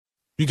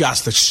You got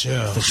to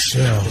chill.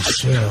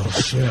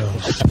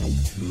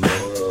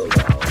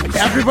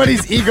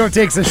 Everybody's ego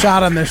takes a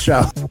shot on this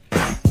show.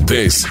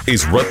 This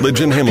is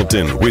Rutledge and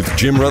Hamilton with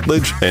Jim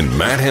Rutledge and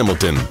Matt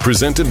Hamilton,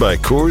 presented by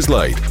Coors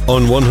Light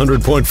on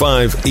 100.5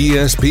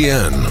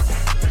 ESPN.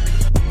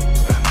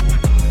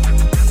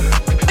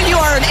 You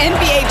are an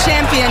NBA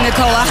champion,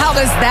 Nikola. How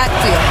does that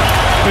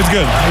feel? It's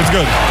good. It's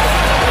good.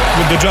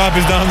 The job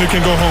is done. We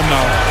can go home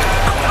now.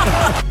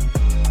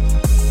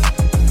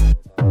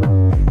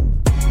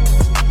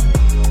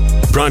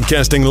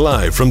 Broadcasting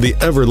live from the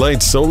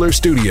Everlight Solar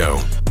Studio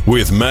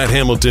with Matt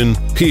Hamilton,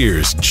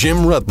 here's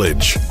Jim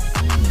Rutledge.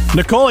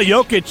 Nikola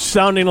Jokic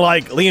sounding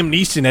like Liam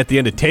Neeson at the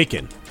end of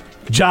Taken.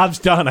 Job's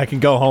done. I can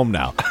go home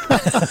now.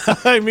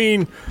 I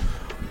mean,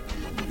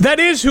 that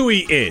is who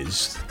he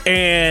is.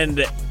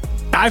 And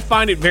I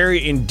find it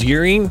very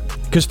endearing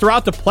because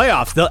throughout the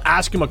playoffs, they'll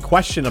ask him a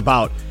question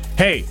about,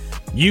 hey,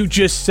 you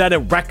just set a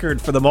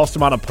record for the most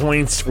amount of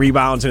points,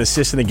 rebounds, and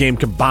assists in the game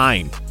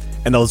combined.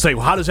 And they'll say,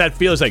 well, how does that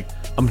feel? It's like,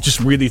 I'm just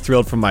really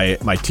thrilled for my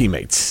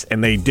teammates,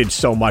 and they did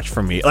so much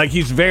for me. Like,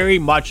 he's very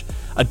much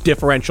a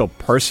differential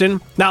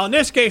person. Now, in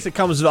this case, it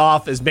comes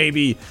off as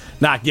maybe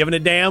not giving a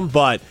damn,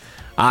 but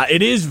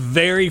it is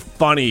very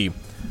funny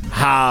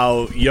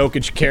how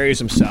Jokic carries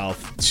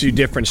himself to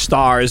different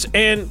stars.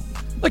 And,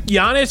 like,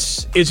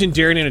 Giannis is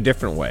endearing in a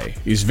different way.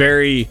 He's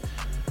very,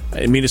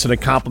 I mean this in a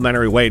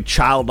complimentary way,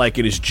 childlike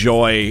in his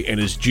joy and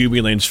his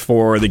jubilance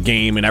for the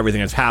game and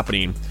everything that's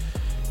happening.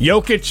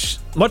 Jokic,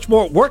 much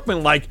more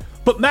workmanlike.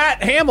 But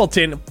Matt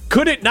Hamilton,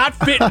 could it not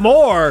fit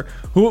more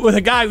with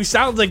a guy who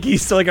sounds like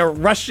he's like a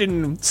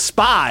Russian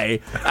spy?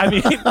 I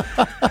mean,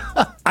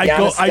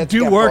 I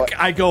do work,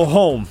 I go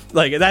home.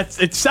 Like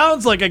it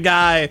sounds like a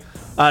guy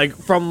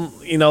from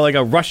like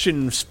a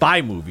Russian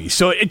spy movie.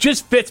 So it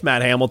just fits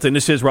Matt Hamilton.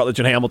 This is Rutledge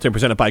and Hamilton,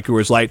 presented by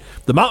Coors Light.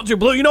 The mountains are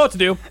blue. You know what to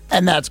do.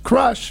 And that's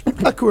Crush,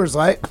 a Coors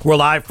Light. We're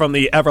live from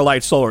the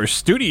Everlight Solar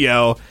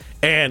Studio,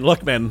 and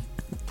look, man,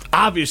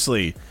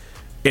 obviously,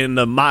 in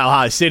the Mile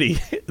High City,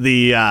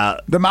 the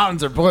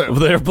mountains are blue.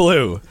 They're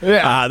blue.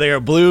 Yeah, they are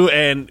blue,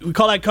 and we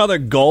call that color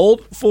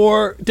gold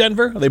for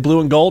Denver. Are they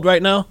blue and gold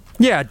right now?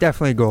 Yeah,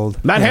 definitely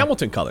gold. Matt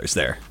Hamilton colors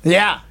there.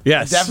 Yeah,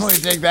 yes, definitely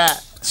dig that.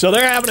 So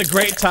they're having a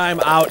great time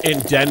out in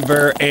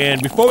Denver.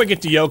 And before we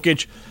get to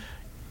Jokic,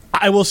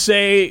 I will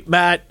say,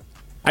 Matt,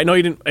 I know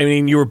you didn't. I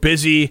mean, you were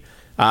busy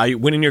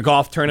winning your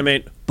golf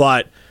tournament,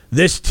 but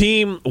this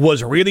team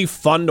was really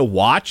fun to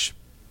watch,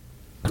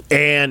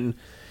 and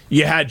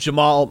you had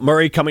Jamal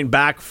Murray coming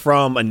back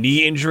from a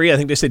knee injury. I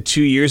think they said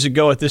 2 years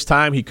ago at this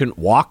time he couldn't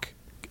walk,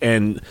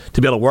 and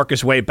to be able to work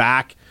his way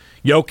back.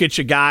 Jokic,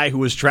 a guy who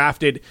was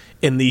drafted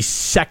in the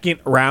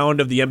second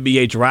round of the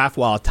NBA draft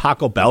while a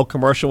Taco Bell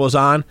commercial was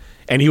on,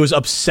 and he was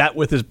upset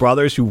with his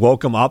brothers who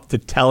woke him up to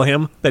tell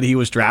him that he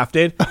was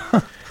drafted.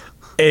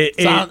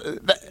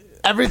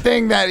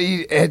 Everything that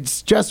he had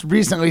just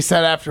recently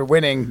said after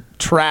winning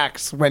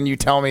tracks when you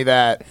tell me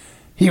that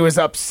he was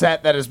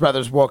upset that his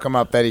brothers woke him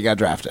up that he got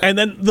drafted. And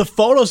then the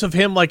photos of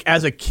him, like,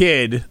 as a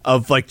kid,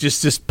 of, like,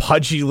 just this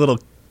pudgy little,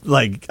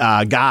 like,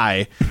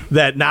 guy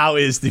that now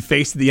is the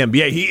face of the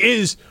NBA. He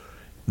is,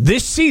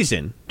 this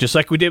season, just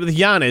like we did with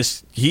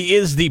Giannis, he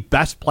is the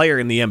best player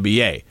in the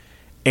NBA.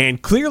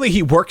 And clearly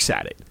he works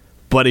at it.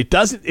 But it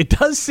does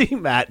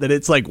seem, Matt, that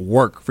it's, like,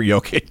 work for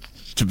Jokic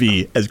to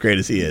be as great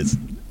as he is.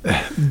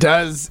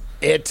 Does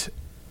it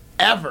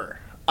ever?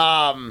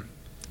 I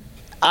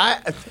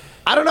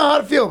don't know how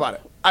to feel about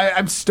it.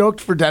 I'm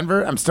stoked for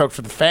Denver. I'm stoked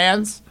for the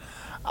fans.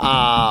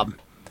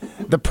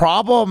 The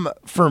problem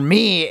for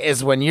me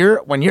is when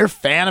you're a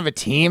fan of a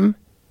team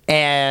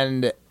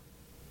and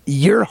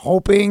you're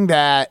hoping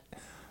that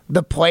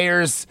the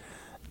players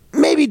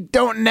maybe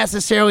don't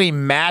necessarily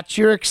match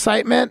your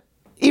excitement,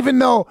 even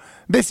though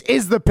this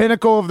is the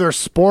pinnacle of their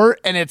sport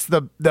and it's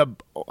the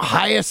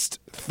highest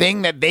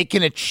thing that they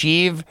can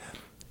achieve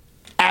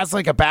as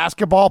like a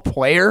basketball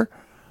player.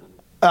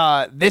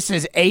 This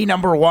is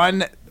number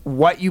one,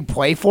 what you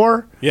play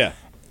for. Yeah.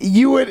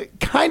 You would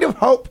kind of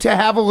hope to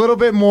have a little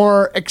bit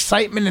more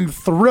excitement and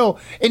thrill.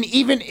 And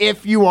even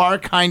if you are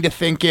kind of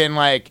thinking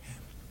like,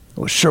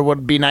 well, sure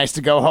would be nice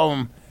to go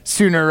home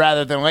sooner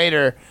rather than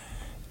later.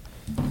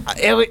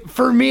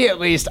 For me, at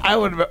least, I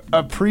would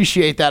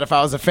appreciate that if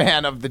I was a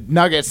fan of the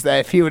Nuggets, that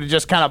if he would have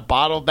just kind of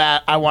bottled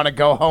that I want to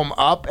go home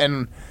up,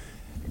 and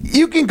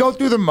you can go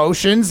through the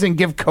motions and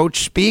give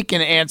coach speak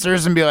and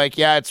answers and be like,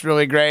 yeah, it's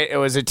really great. It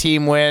was a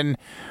team win.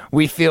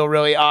 We feel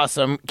really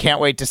awesome. Can't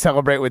wait to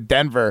celebrate with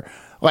Denver.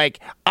 Like,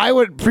 I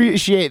would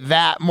appreciate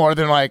that more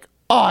than like,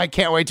 oh, I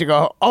can't wait to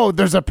go. Oh,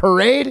 there's a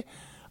parade?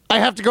 I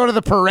have to go to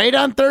the parade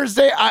on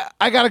Thursday?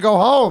 I got to go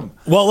home.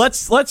 Well,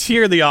 let's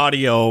hear the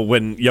audio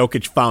when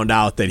Jokic found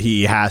out that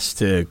he has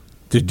to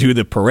do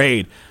the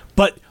parade.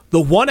 But the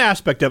one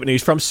aspect of it, and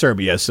he's from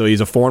Serbia, so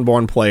he's a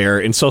foreign-born player,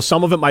 and so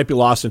some of it might be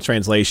lost in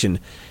translation.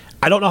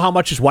 I don't know how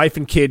much his wife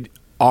and kid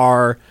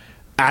are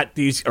at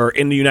these or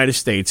in the United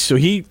States, so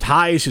he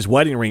ties his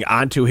wedding ring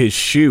onto his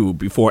shoe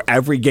before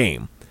every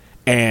game,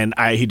 and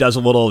he does a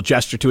little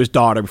gesture to his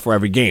daughter before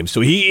every game.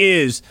 So he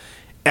is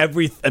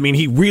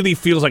he really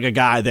feels like a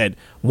guy that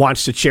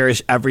wants to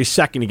cherish every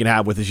second he can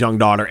have with his young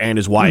daughter and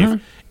his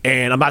wife.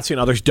 And I'm not saying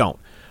others don't.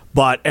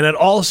 And then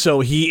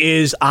also, he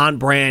is on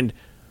brand,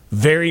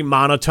 very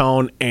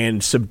monotone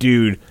and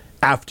subdued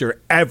after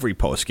every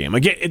postgame.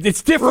 Again,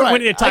 it's different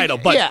winning a title,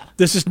 but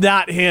this is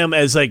not him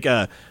as like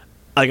a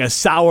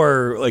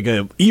sour, like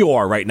a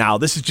Eeyore right now.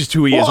 This is just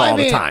who he is all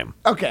the time.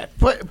 Okay,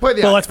 play the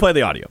audio. Well, let's play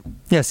the audio.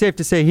 Yeah, safe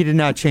to say he did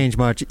not change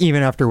much,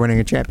 even after winning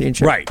a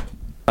championship. Right.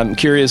 I'm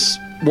curious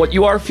what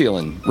you are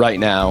feeling right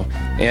now,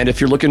 and if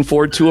you're looking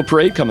forward to a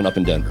parade coming up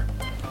in Denver.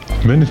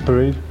 When is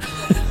parade?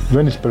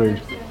 When is parade?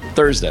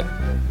 Thursday.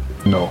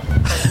 No.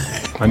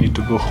 I need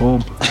to go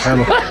home.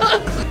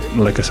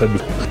 Like I said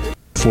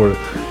before,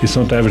 it's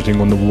not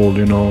everything on the wall,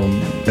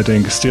 I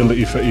think still,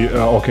 if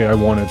I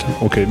won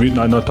it. Okay, we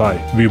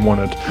won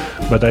it.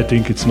 But I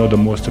think it's not the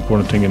most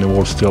important thing in the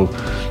world still.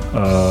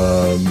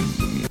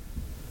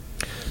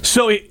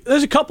 So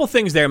there's a couple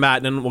things there, Matt,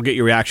 and then we'll get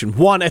your reaction.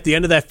 One, at the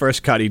end of that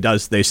first cut,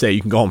 they say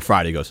you can go home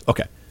Friday. He goes,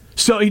 okay.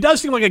 So he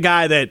does seem like a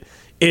guy that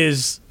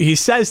he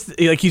says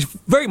he's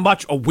very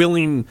much a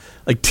willing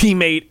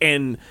teammate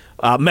and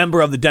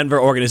member of the Denver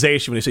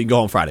organization when he says you can go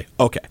home Friday.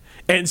 Okay.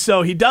 And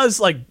so he does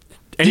and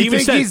do you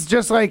think he's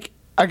just like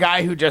a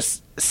guy who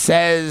just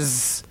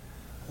says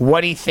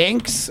what he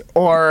thinks,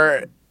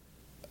 or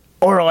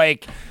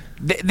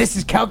this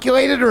is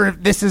calculated, or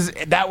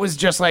that was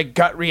just like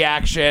gut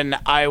reaction?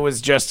 I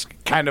was just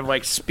kind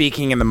of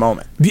speaking in the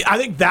moment. I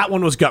think that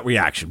one was gut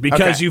reaction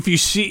because if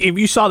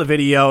you saw the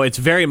video, it's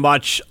very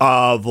much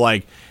of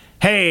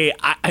hey,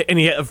 and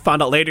he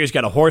found out later he's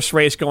got a horse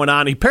race going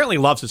on. He apparently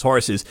loves his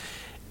horses.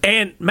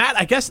 And, Matt,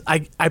 I guess I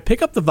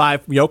pick up the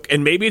vibe from Jokic,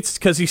 and maybe it's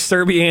because he's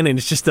Serbian and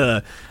it's just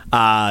a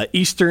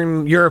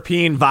Eastern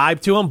European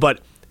vibe to him, but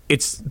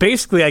it's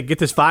basically I get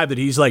this vibe that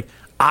he's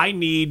I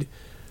need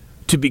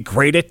to be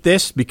great at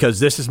this because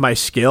this is my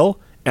skill,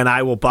 and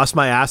I will bust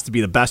my ass to be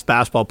the best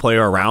basketball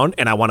player around,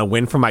 and I want to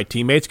win for my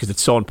teammates because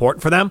it's so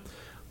important for them.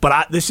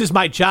 But this is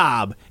my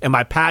job, and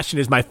my passion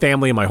is my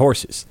family and my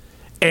horses.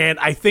 And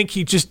I think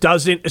he just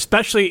doesn't,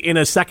 especially in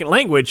a second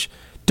language,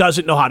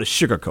 doesn't know how to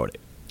sugarcoat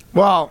it.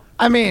 Well,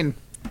 I mean,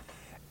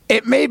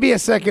 it may be a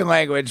second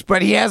language,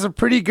 but he has a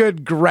pretty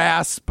good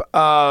grasp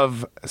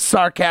of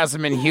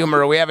sarcasm and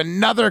humor. We have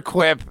another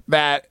clip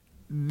that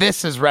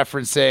this is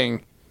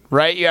referencing,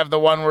 right? You have the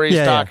one where he's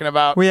talking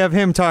about... We have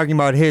him talking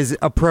about his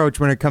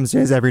approach when it comes to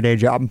his everyday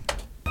job.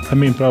 I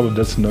mean, probably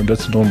that's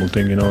a normal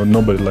thing,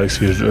 Nobody likes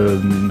his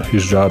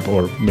job,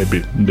 or maybe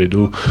they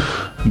do.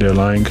 They're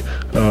lying.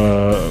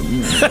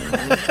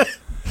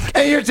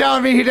 And you're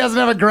telling me he doesn't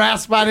have a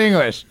grasp on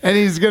English, and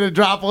he's going to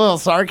drop a little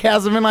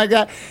sarcasm in like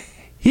that?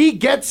 He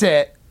gets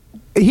it.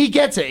 He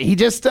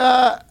just,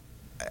 I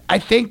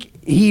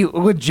think he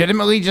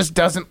legitimately just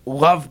doesn't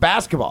love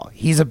basketball.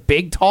 He's a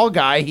big, tall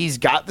guy. He's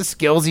got the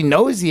skills. He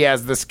knows he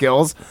has the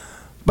skills,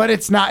 but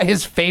it's not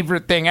his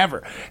favorite thing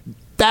ever.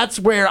 That's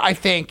where I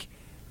think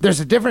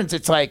there's a difference.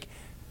 It's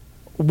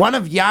one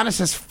of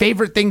Giannis's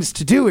favorite things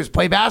to do is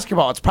play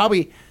basketball. It's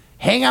probably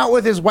hang out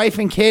with his wife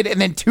and kid,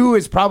 and then 2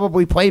 is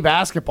probably play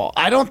basketball.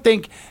 I don't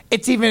think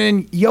it's even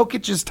in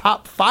Jokic's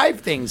top 5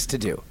 things to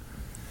do.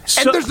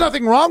 And there's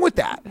nothing wrong with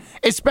that,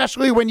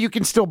 especially when you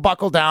can still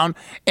buckle down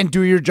and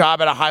do your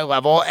job at a high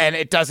level, and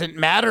it doesn't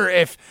matter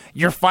if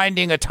you're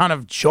finding a ton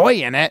of joy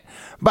in it.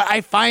 But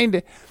I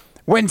find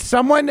when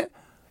someone,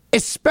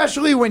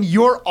 especially when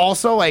you're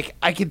also I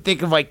can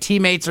think of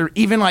teammates or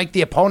even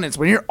the opponents,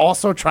 when you're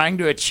also trying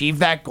to achieve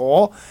that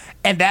goal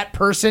and that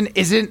person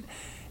isn't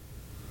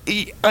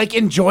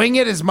enjoying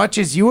it as much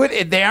as you would,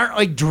 they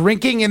aren't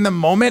drinking in the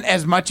moment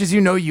as much as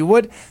you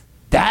would,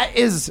 that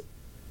is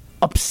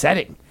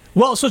upsetting.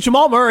 Well, so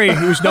Jamal Murray,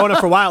 who's known him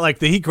for a while,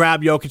 he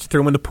grabbed Jokic,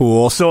 threw him in the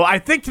pool. So I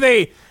think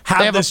they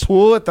have a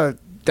pool at the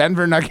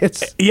Denver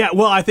Nuggets. Yeah,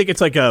 well, I think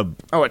it's a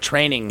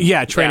training.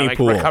 Yeah, training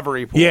pool,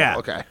 recovery pool. Yeah,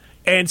 okay.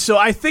 And so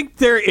I think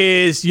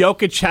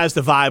Jokic has the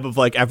vibe of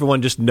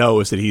everyone just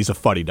knows that he's a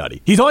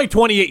fuddy-duddy. He's only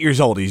 28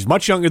 years old. He's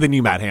much younger than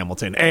you, Matt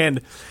Hamilton.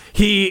 And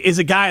he is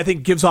a guy I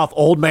think gives off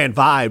old man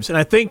vibes. And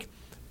I think,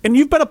 and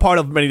you've been a part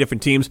of many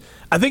different teams,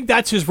 I think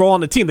that's his role on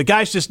the team. The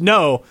guys just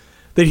know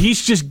that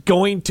he's just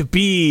going to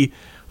be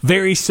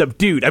very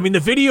subdued. I mean,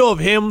 the video of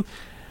him,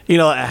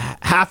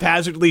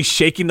 haphazardly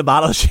shaking the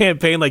bottle of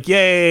champagne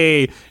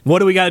yay, what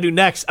do we got to do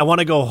next? I want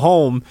to go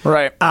home.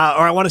 Right. Or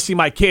I want to see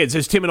my kids.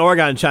 As Tim in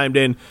Oregon chimed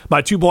in,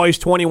 my 2 boys,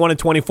 21 and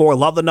 24,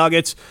 love the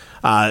Nuggets.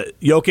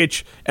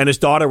 Jokic and his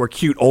daughter were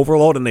cute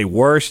overload, and they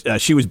were.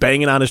 She was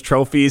banging on his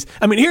trophies.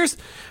 I mean, here's...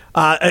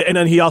 and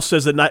then he also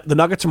says that the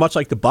Nuggets are much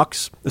like the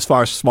Bucks as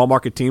far as small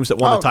market teams that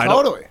won the title.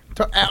 Totally.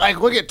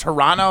 Look at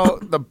Toronto,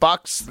 the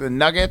Bucks, the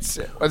Nuggets.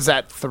 What's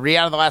that? 3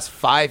 out of the last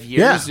 5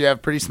 years. Yeah. You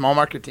have pretty small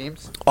market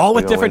teams. All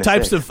with different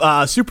types of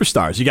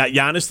superstars. You got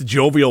Giannis, the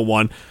jovial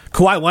one.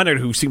 Kawhi Leonard,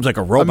 who seems like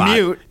a robot. A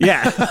mute.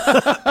 Yeah.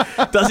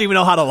 Doesn't even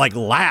know how to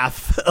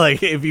laugh.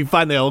 If you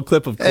find the old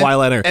clip of Kawhi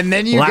Leonard and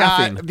then you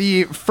laughing. got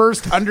the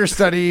first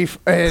understudy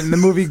in the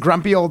movie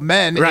Grumpy Old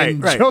Men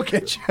in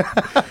Jokic.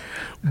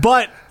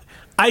 But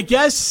I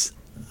guess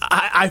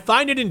I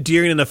find it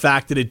endearing in the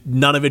fact that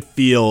none of it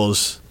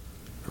feels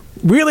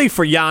really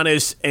for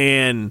Giannis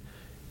and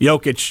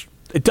Jokic.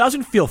 It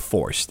doesn't feel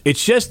forced.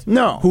 It's just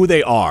who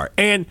they are.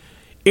 And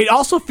it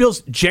also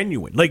feels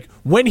genuine. Like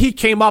when he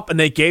came up and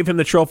they gave him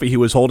the trophy, he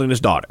was holding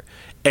his daughter.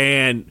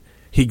 And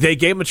they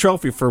gave him a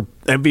trophy for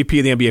MVP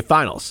of the NBA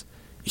Finals.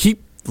 He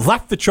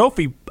left the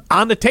trophy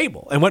on the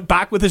table and went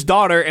back with his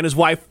daughter and his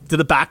wife to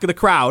the back of the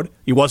crowd.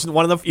 He wasn't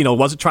one of the,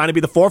 wasn't trying to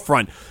be the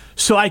forefront.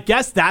 So I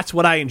guess that's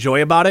what I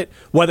enjoy about it.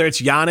 Whether it's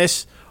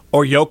Giannis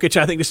or Jokic,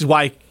 I think this is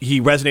why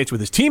he resonates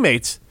with his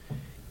teammates,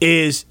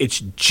 is it's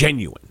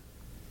genuine.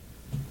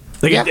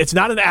 Like it's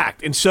not an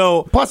act. And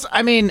so plus,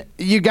 I mean,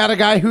 you got a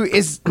guy who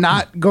is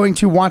not going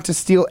to want to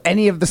steal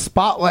any of the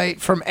spotlight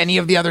from any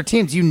of the other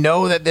teams. You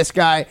know that this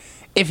guy,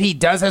 if he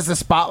does has the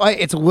spotlight,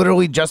 it's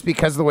literally just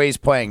because of the way he's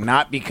playing,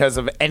 not because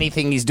of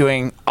anything he's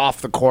doing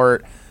off the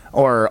court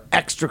or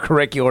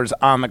extracurriculars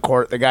on the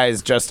court. The guy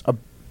is just a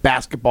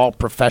basketball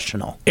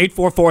professional.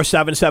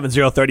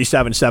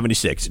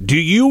 844-770-3776. Do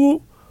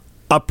you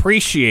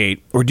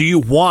appreciate or do you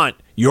want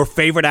your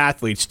favorite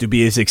athletes to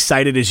be as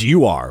excited as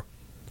you are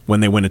when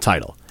they win a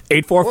title?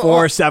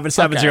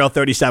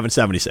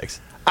 844-770-3776.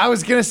 I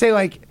was going to say,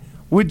 like,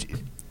 would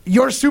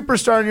your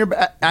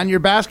superstar on your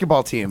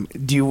basketball team,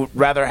 do you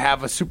rather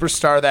have a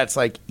superstar that's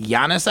like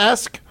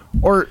Giannis-esque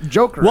or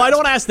Joker? Well, I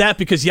don't ask that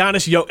because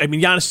Giannis is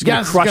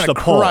going to crush the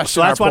poll.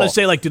 So that's why I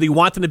say, like, do they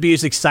want them to be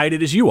as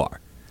excited as you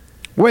are?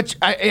 Which,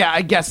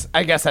 I guess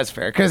that's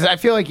fair because I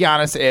feel like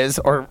Giannis is,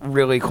 or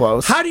really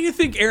close. How do you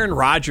think Aaron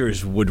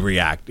Rodgers would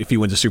react if he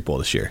wins a Super Bowl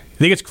this year? You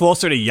think it's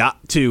closer to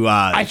Joker?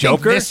 I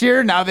think this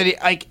year, now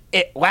that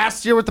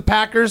last year with the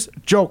Packers,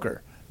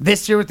 Joker.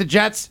 This year with the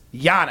Jets,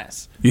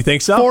 Giannis. You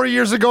think so? 4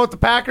 years ago with the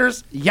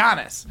Packers,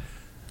 Giannis.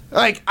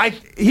 I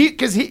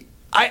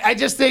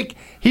just think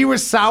he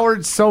was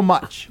soured so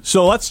much.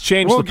 So let's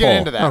change the poll. We'll get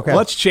into that. Okay.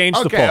 Let's change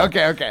the poll.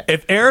 Okay.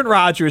 If Aaron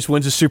Rodgers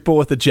wins a Super Bowl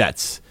with the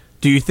Jets,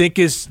 do you think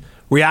his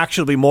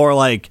reaction will be more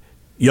like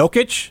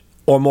Jokic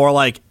or more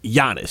like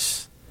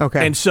Giannis?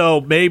 Okay. And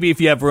so maybe if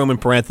you have room in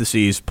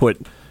parentheses,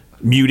 put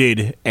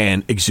muted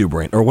and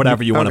exuberant or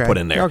whatever you want to put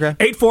in there. Okay.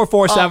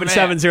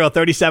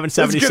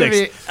 844-770-3776. It's going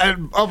to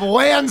be a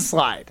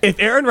landslide. If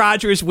Aaron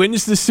Rodgers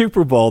wins the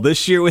Super Bowl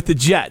this year with the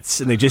Jets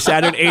and they just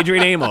added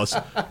Adrian Amos,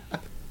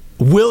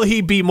 will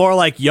he be more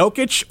like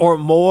Jokic or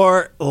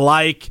more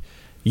like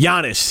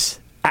Giannis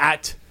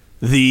at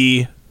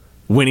the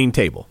winning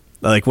table?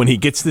 Like when he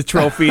gets the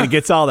trophy and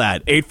gets all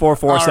that.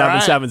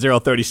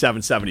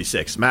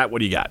 844-770-3776. Matt, what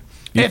do you got?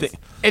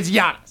 It's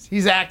Giannis.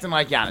 He's acting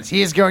like Giannis.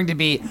 He is going to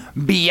be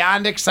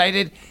beyond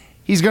excited.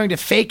 He's going to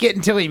fake it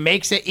until he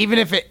makes it, even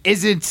if it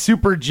isn't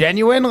super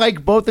genuine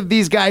like both of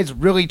these guys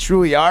really,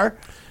 truly are.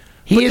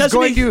 He is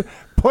going to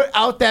put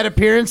out that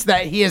appearance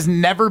that he has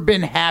never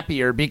been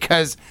happier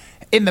because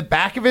in the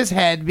back of his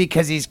head,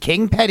 because he's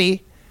King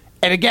Petty,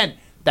 and again,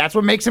 that's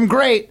what makes him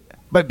great,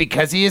 but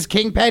because he is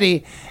King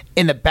Petty,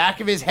 in the back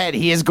of his head,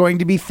 he is going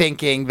to be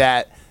thinking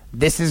that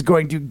this is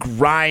going to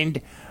grind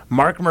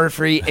Mark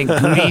Murphy and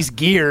Goody's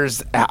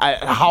gears,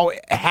 how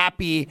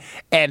happy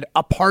and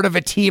a part of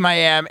a team I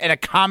am and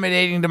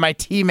accommodating to my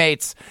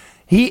teammates.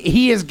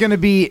 He is going to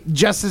be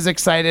just as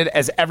excited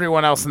as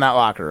everyone else in that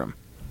locker room.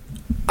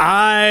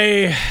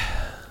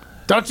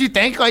 Don't you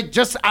think? Like,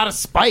 just out of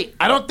spite.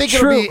 I don't think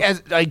it'll be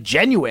as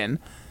genuine,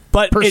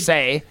 per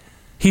se.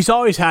 He's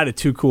always had a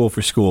too cool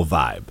for school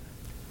vibe.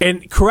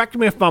 And correct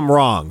me if I'm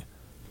wrong,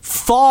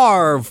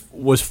 Favre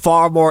was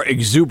far more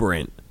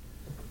exuberant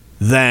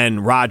than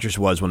Rodgers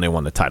was when they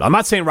won the title. I'm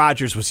not saying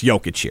Rodgers was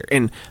Jokic here.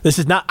 And this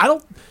is not,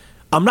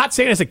 I'm not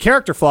saying it's a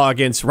character flaw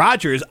against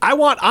Rodgers.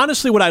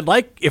 Honestly, what I'd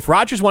like if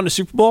Rodgers won the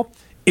Super Bowl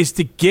is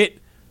to get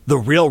the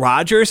real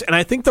Rodgers. And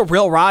I think the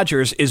real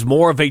Rodgers is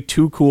more of a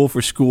too cool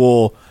for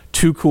school,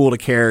 too cool to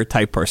care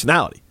type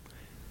personality.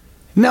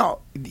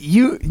 No,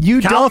 you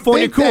California don't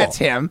think cool. That's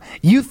him.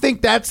 You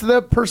think that's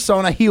the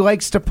persona he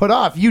likes to put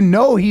off. You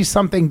know he's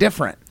something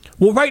different.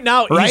 Well, right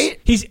now,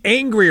 he's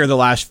angrier the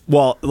last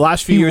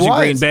few years in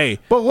Green Bay.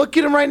 But look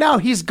at him right now.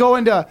 He's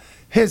going to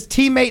his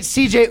teammate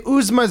C.J.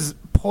 Uzma's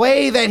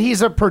play that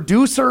he's a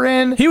producer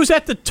in. He was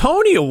at the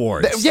Tony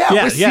Awards. With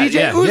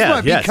C.J.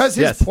 Uzma because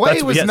his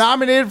play was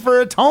nominated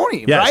for a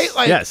Tony, right?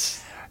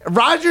 Yes.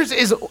 Rodgers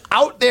is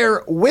out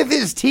there with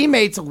his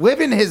teammates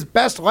living his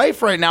best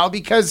life right now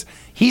because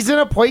he's in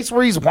a place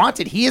where he's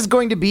wanted. He is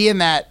going to be in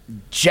that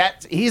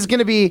jet. He's going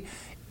to be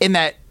in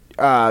that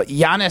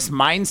Giannis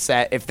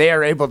mindset if they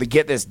are able to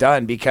get this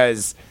done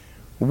because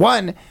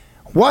one,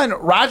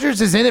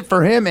 Rodgers is in it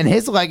for him and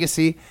his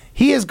legacy.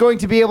 He is going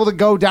to be able to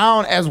go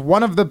down as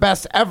one of the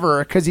best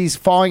ever because he's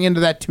falling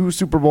into that 2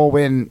 Super Bowl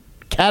win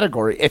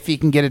category if he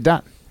can get it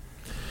done.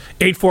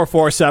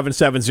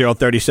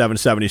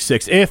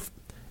 844-770-3776. If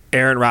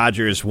Aaron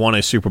Rodgers won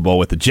a Super Bowl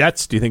with the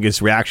Jets, do you think his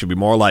reaction would be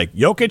more like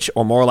Jokic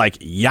or more like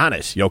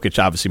Giannis?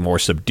 Jokic obviously more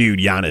subdued.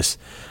 Giannis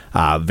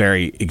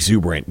very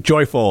exuberant,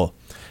 joyful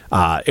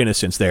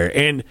innocence there.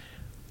 And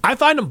I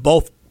find them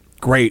both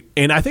great.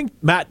 And I think,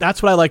 Matt,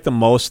 that's what I like the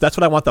most. That's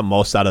what I want the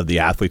most out of the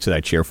athletes that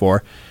I cheer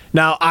for.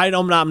 Now,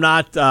 I'm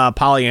not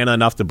Pollyanna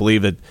enough to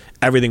believe that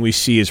everything we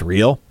see is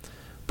real.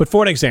 But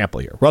for an example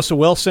here, Russell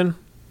Wilson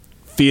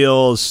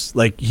feels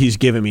like he's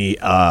giving me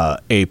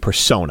a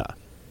persona.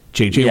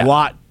 J.J.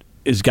 Watt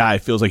is guy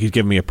feels like he's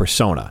giving me a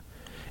persona.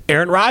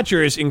 Aaron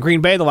Rodgers in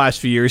Green Bay the last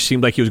few years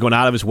seemed like he was going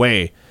out of his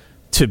way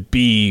to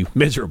be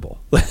miserable.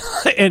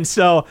 And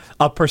so,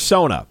 a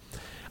persona.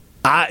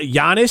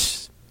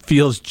 Giannis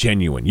feels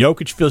genuine.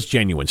 Jokic feels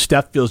genuine.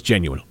 Steph feels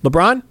genuine.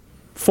 LeBron,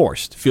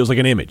 forced. Feels like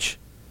an image.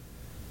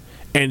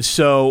 And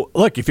so,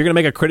 look, if you're going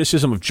to make a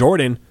criticism of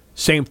Jordan,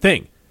 same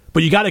thing.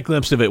 But you got a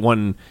glimpse of it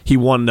when he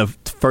won the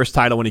first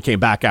title when he came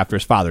back after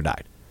his father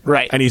died.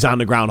 Right. And he's on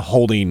the ground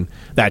holding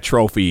that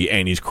trophy,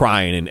 and he's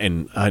crying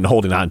and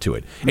holding on to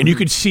it. And you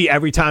could see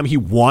every time he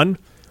won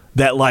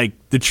that, like,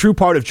 the true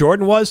part of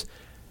Jordan was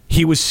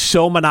he was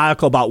so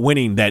maniacal about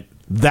winning that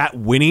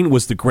winning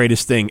was the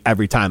greatest thing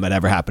every time that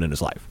ever happened in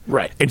his life.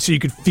 Right. And so you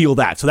could feel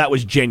that. So that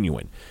was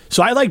genuine.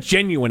 So I like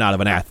genuine out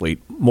of an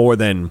athlete more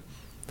than...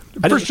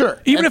 For sure.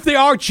 Even if they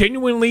are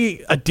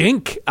genuinely a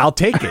dink, I'll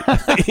take it.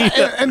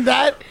 And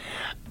that...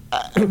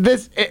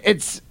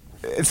 It's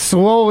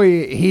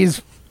slowly...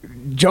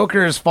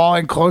 Joker is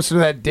falling closer to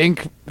that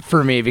dink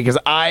for me because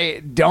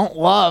I don't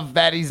love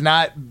that he's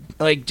not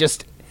like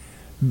just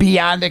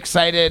beyond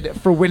excited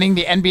for winning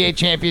the NBA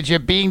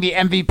championship, being the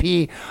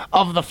MVP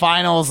of the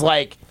finals.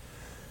 Like,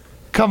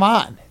 come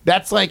on.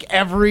 That's like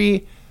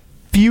every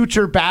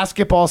future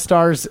basketball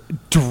star's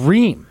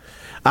dream.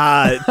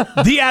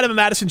 The Adam and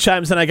Madison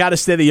chimes in. I got to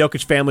say the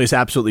Jokic family is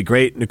absolutely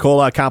great.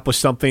 Nikola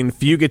accomplished something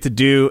few get to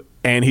do,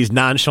 and he's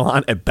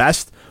nonchalant at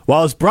best.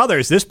 While his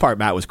brothers, this part,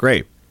 Matt, was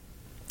great.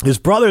 His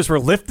brothers were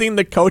lifting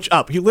the coach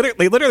up. They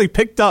literally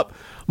picked up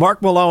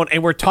Mark Malone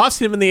and were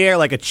tossing him in the air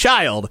like a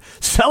child,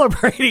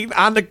 celebrating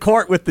on the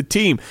court with the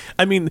team.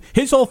 I mean,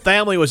 his whole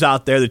family was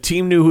out there. The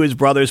team knew who his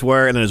brothers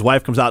were, and then his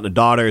wife comes out and the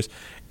daughters.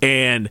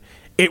 And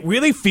it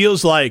really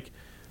feels like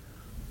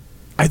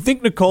I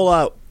think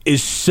Nikola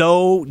is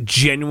so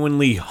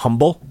genuinely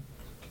humble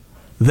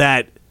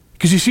that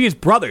because you see his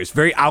brothers,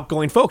 very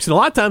outgoing folks, and a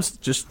lot of times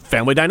just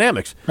family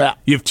dynamics. Yeah.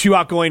 You have two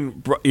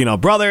outgoing,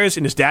 brothers,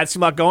 and his dad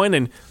seems outgoing,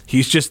 and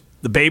he's just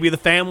the baby of the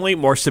family,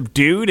 more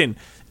subdued, and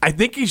I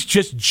think he's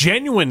just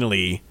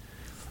genuinely,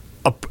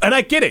 and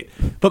I get it,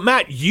 but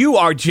Matt, you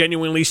are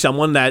genuinely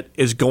someone that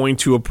is going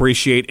to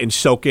appreciate and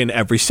soak in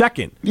every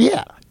second.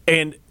 Yeah,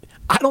 and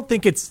I don't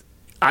think it's.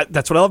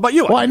 That's what I love about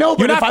you. Well, I know,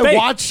 but if I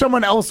watch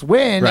someone else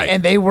win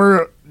and they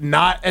were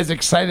not as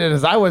excited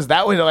as I was,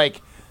 that would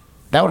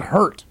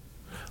hurt.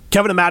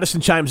 Kevin and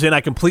Madison chimes in.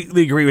 I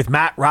completely agree with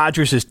Matt.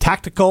 Rodgers is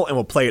tactical and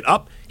will play it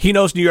up. He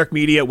knows New York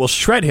media will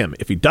shred him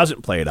if he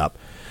doesn't play it up.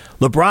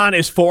 LeBron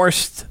is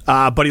forced,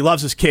 but he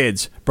loves his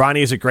kids.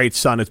 Bronny is a great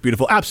son. It's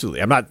beautiful.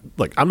 Absolutely.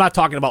 I'm not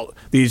talking about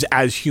these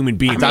as human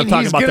beings. I'm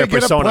talking about their personas.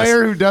 He's going to get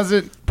a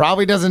player who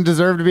probably doesn't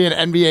deserve to be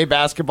an NBA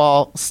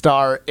basketball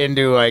star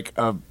into like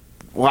a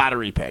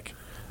lottery pick.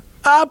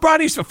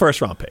 Bronny's a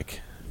first-round pick.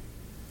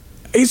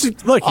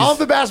 All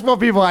the basketball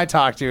people I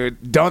talk to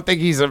don't think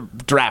he's a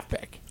draft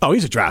pick. Oh,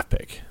 he's a draft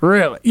pick.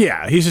 Really?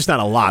 Yeah, he's just not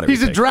a lottery pick.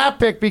 He's a draft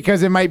pick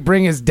because it might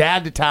bring his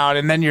dad to town,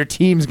 and then your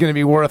team's going to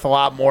be worth a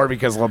lot more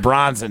because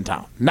LeBron's in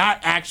town. Not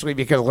actually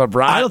because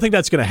LeBron... I don't think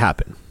that's going to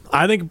happen.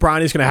 I think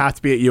Bronny's going to have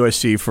to be at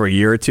USC for a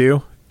year or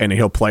two, and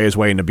he'll play his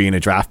way into being a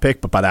draft pick,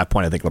 but by that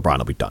point, I think LeBron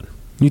will be done.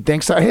 You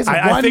think so? His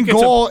one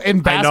goal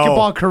in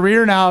basketball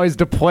career now is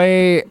to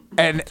play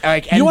an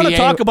NBA You want to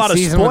talk about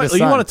season you with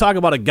his want to son. talk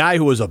about a guy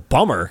who was a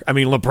bummer. I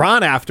mean,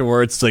 LeBron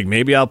afterwards, like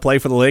maybe I'll play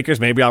for the Lakers,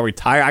 maybe I'll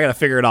retire. I got to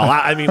figure it all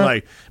out. I mean,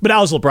 but that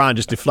was LeBron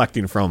just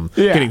deflecting from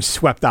getting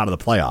swept out of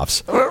the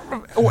playoffs.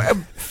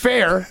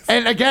 Fair.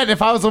 And again,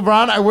 if I was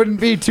LeBron, I wouldn't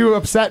be too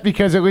upset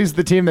because at least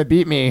the team that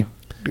beat me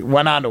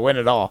went on to win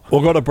it all.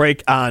 We'll go to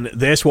break on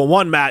this. Well,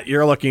 one, Matt,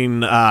 you look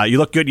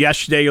good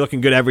yesterday. You're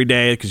looking good every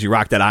day because you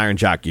rock that Iron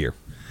Jock gear.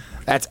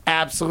 That's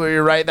absolutely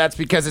right. That's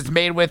because it's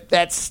made with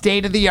that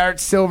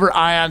state-of-the-art silver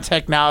ion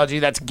technology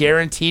that's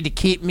guaranteed to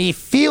keep me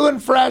feeling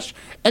fresh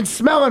and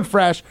smelling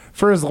fresh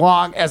for as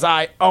long as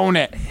I own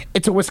it.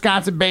 It's a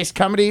Wisconsin-based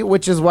company,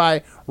 which is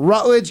why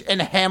Rutledge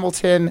and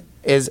Hamilton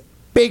is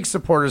big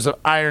supporters of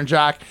Iron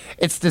Jock.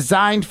 It's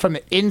designed from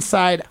the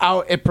inside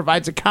out. It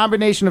provides a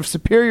combination of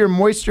superior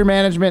moisture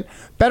management,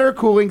 better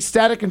cooling,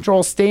 static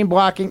control, stain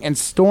blocking, and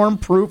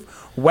storm-proof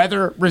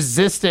weather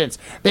resistance.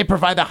 They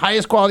provide the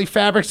highest quality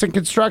fabrics and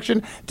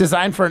construction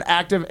designed for an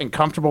active and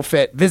comfortable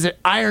fit.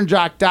 Visit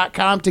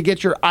ironjock.com to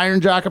get your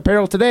Iron Jock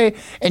apparel today,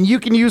 and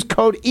you can use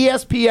code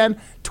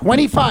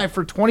ESPN25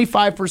 for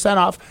 25%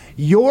 off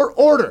your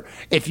order.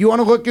 If you want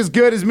to look as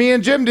good as me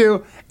and Jim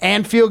do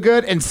and feel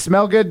good and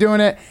smell good doing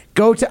it,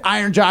 go to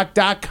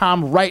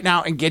ironjock.com right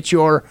now and get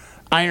your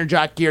Iron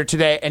Jock gear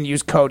today and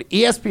use code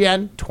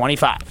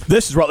ESPN25.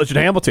 This is Rutledge and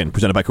Hamilton,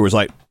 presented by Coors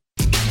Light.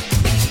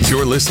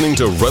 You're listening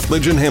to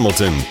Rutledge and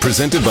Hamilton,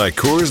 presented by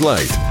Coors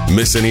Light.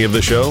 Miss any of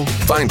the show?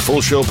 Find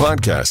full show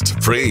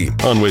podcasts free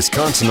on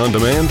Wisconsin On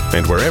Demand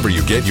and wherever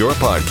you get your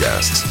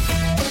podcasts.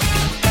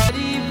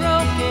 He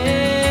broke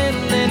it,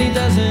 and he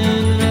doesn't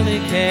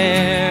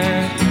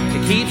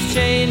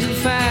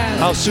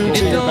How soon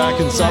till you're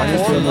back in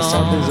Sunday? On the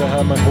Sundays I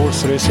have my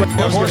horse racing.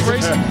 Horse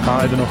racing?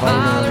 I don't know how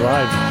we're going to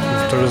drive.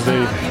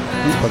 Thursday,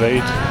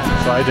 parade.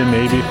 Friday,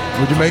 maybe.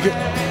 Would you make it?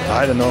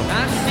 I don't know.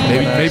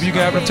 Maybe you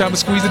can have enough time to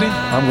squeeze it in?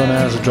 I'm going to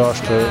ask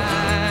Josh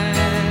to...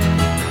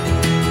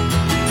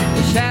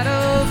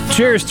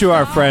 Cheers to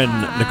our friend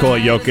Nikola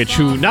Jokic,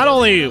 who not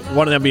only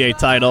won an NBA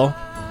title,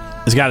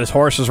 has got his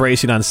horses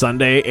racing on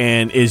Sunday,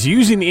 and is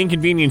using the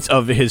inconvenience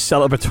of his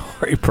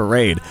celebratory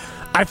parade.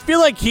 I feel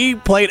like he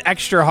played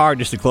extra hard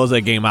just to close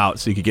that game out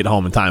so he could get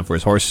home in time for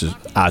his horses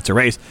to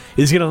race.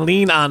 He's going to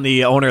lean on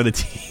the owner of the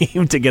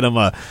team to get him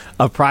a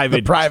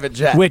private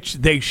jet, which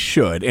they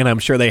should, and I'm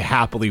sure they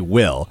happily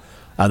will.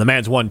 The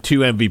man's won 2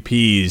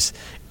 MVPs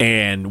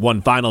and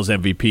 1 Finals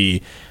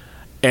MVP.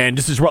 And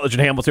this is Rutledge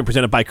and Hamilton,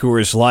 presented by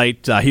Coors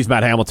Light. He's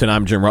Matt Hamilton.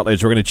 I'm Jim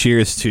Rutledge. We're going to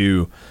cheers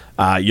to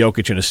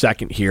Jokic in a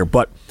second here,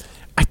 but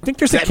I think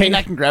there's Does that mean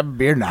I can grab a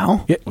beer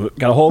now? Yeah,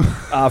 got a whole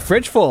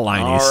fridge full of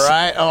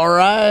Lineys. All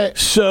right.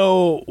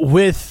 So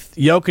with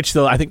Jokic,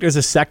 though, I think there's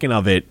a second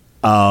of it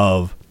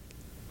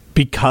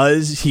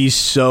because he's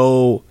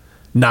so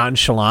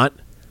nonchalant.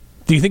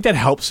 Do you think that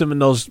helps him in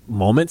those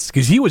moments?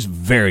 Because he was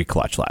very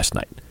clutch last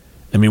night.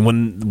 I mean,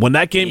 when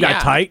that game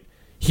got tight,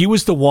 he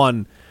was the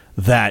one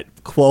that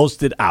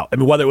closed it out. I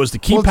mean, whether it was the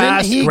key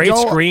pass, great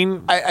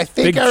screen, I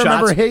think I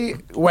remember he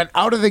went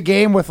out of the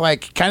game with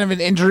like kind of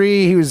an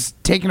injury. He was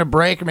taking a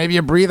break or maybe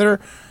a breather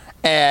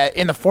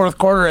in the fourth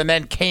quarter, and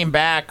then came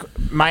back.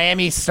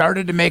 Miami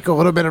started to make a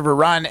little bit of a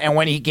run, and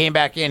when he came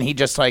back in, he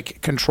just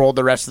like controlled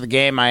the rest of the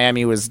game.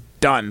 Miami was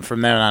done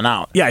from then on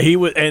out. Yeah, he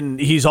was, and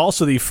he's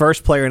also the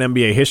first player in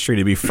NBA history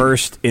to be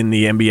first in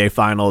the NBA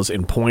Finals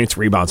in points,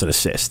 rebounds, and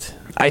assists.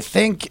 I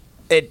think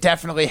it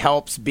definitely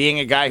helps being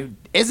a guy who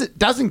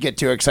doesn't get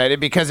too excited,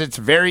 because it's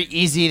very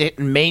easy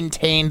to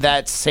maintain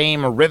that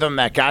same rhythm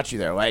that got you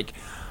there. Like,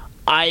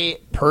 I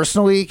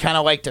personally kind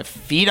of like to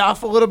feed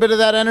off a little bit of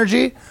that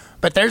energy,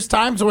 but there's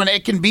times when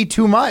it can be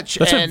too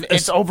much and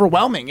it's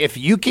overwhelming. If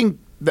you can,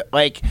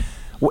 like,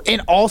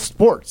 in all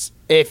sports,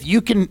 if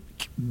you can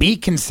be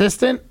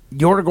consistent,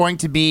 you're going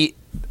to be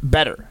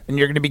better and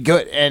you're going to be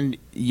good. And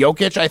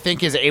Jokic, I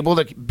think, is able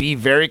to be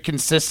very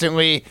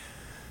consistently,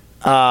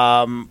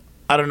 I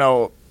don't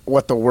know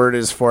what the word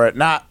is for it,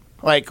 not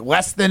like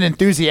less than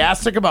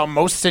enthusiastic about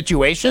most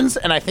situations,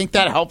 and I think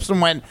that helps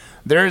him when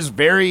there's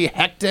very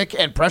hectic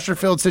and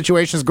pressure-filled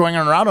situations going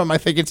on around him. I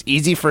think it's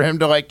easy for him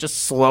to like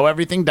just slow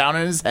everything down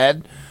in his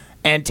head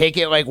and take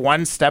it like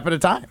one step at a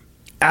time.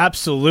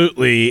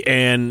 Absolutely.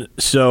 And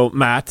so,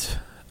 Matt,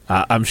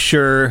 I'm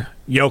sure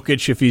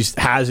Jokic, if he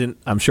hasn't,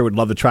 I'm sure would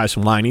love to try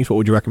some Lineys. What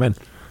would you recommend?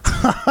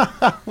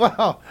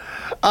 Well,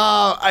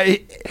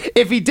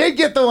 if he did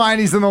get the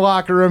Lineys in the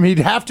locker room, he'd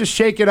have to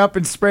shake it up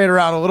and spray it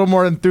around a little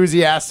more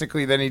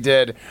enthusiastically than he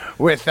did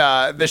with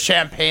the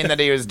champagne that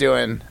he was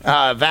doing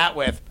that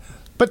with.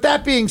 But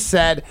that being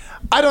said,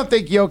 I don't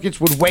think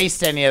Jokic would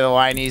waste any of the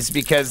Lineys,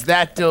 because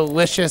that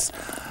delicious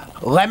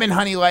lemon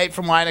honey light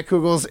from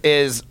Kugels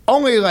is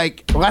only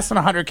like less than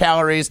 100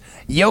 calories.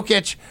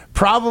 Jokic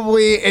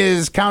probably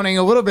is counting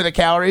a little bit of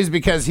calories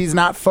because he's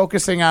not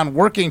focusing on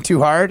working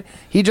too hard.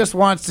 He just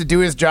wants to do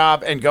his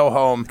job and go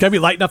home. Gotta be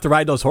light enough to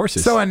ride those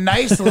horses. So a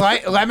nice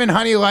light lemon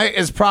honey light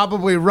is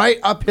probably right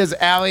up his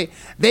alley.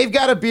 They've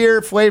got a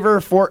beer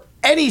flavor for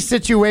any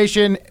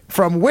situation,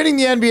 from winning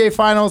the NBA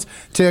Finals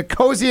to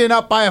cozying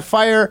up by a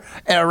fire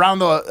around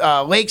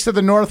the lakes of the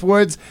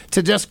Northwoods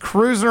to just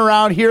cruising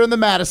around here in the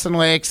Madison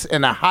Lakes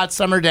in a hot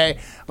summer day.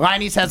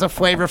 Lineys has a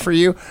flavor for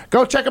you.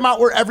 Go check them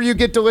out wherever you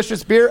get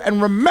delicious beer.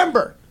 And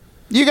remember,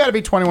 you got to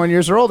be 21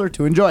 years or older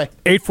to enjoy.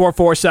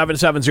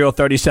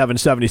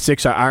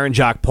 844-770-3776, our Iron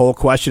Jock poll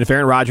question. If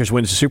Aaron Rodgers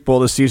wins the Super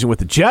Bowl this season with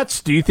the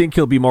Jets, do you think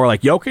he'll be more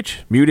like Jokic,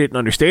 muted and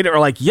understated, or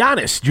like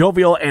Giannis,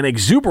 jovial and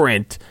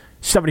exuberant?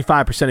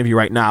 75% of you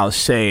right now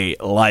say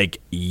like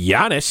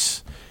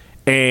Giannis.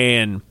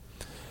 And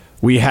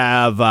we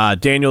have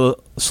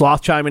Daniel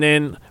Sloth chiming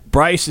in.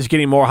 Bryce is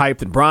getting more hype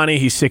than Bronny.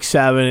 He's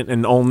 6'7"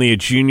 and only a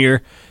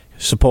junior.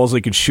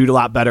 Supposedly can shoot a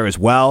lot better as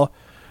well.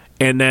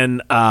 And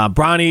then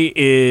Bronny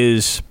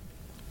is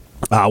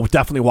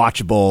definitely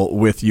watchable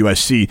with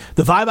USC.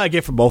 The vibe I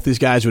get from both these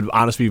guys would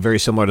honestly be very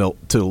similar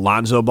to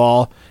Lonzo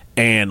Ball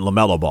and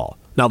LaMelo Ball.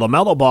 Now,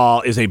 LaMelo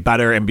Ball is a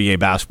better NBA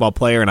basketball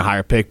player and a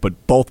higher pick,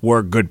 but both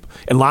were good.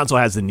 And Lonzo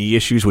has the knee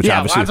issues, which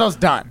obviously... Lonzo's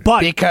done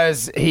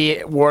because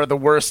he wore the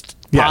worst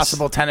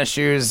possible tennis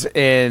shoes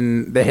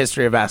in the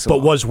history of basketball.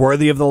 But was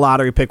worthy of the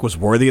lottery pick, was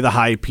worthy of the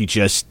hype.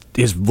 His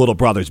little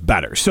brother's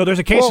better. So there's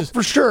a case... Well,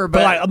 for sure,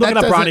 but I'm looking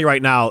at Bronny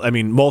right now. I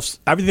mean,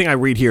 everything I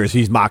read here is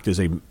he's mocked as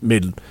a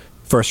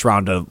mid-first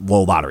round to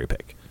low lottery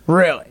pick.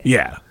 Really?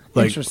 Yeah.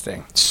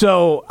 Interesting.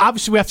 So,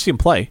 obviously, we have to see him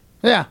play.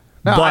 Yeah.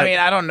 No, I mean,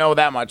 I don't know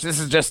that much. This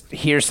is just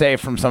hearsay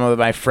from some of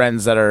my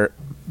friends that are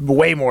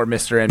way more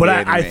Mr. NBA but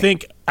than I me.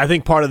 think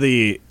part of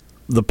the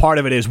part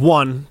of it is,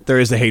 one, there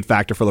is the hate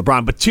factor for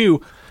LeBron, but two,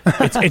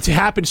 it's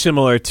happened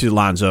similar to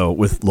Lonzo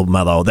with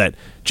LaMelo, that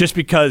just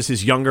because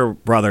his younger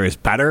brother is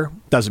better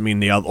doesn't mean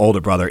the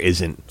older brother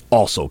isn't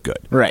also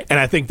good. Right.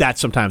 And I think that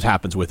sometimes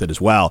happens with it as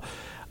well.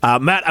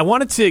 Matt, I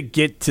wanted to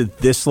get to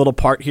this little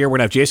part here. We're going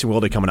to have Jason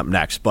Wilde coming up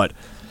next, but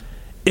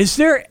is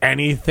there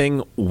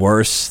anything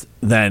worse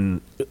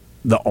than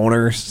the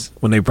owners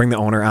when they bring the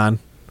owner on?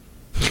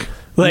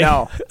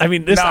 No. I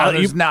mean,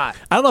 there's not.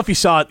 I don't know if you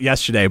saw it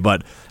yesterday,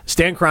 but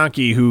Stan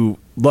Kroenke, who,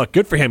 look,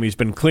 good for him. He's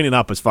been cleaning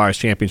up as far as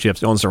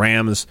championships. He owns the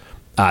Rams.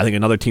 I think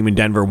another team in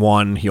Denver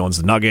won. He owns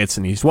the Nuggets,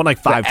 and he's won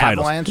like 5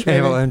 titles.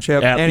 Avalanche,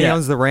 yep. And he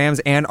owns the Rams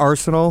and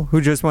Arsenal,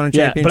 who just won a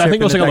championship. But I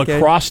think it was like a decade.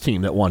 lacrosse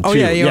team that won, too. Oh,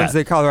 yeah, he owns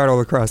the Colorado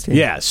lacrosse team.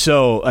 Yeah,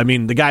 so, I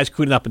mean, the guy's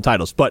cleaning up in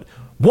titles. But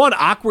one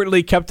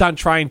awkwardly kept on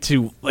trying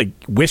to like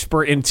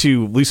whisper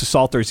into Lisa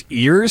Salter's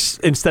ears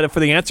instead of for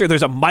the answer.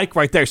 There's a mic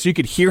right there, so you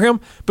could hear him.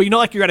 But you know,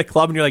 like you're at a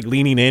club and you're like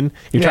leaning in,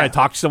 you're trying to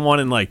talk to someone,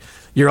 and like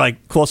you're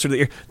like closer to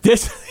the ear.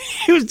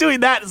 He was doing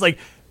that. It's like,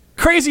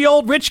 crazy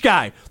old rich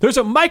guy. There's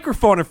a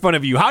microphone in front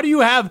of you. How do you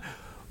have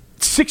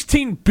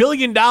 $16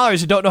 billion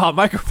and don't know how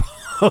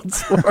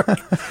microphones work?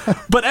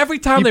 But every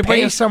time they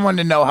bring someone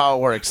to know how it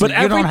works, but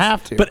you don't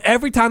have to. But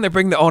every time they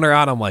bring the owner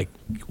on, I'm like,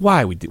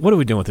 why? What are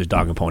we doing with this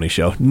dog and pony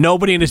show?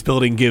 Nobody in this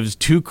building gives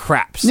 2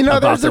 craps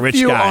about the rich guy. There's a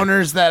few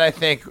owners that I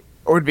think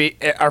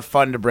are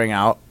fun to bring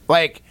out.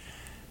 Like,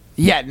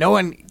 yeah, no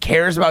one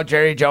cares about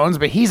Jerry Jones,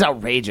 but he's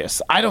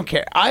outrageous. I don't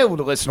care. I would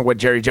listen to what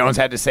Jerry Jones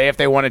had to say if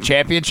they won a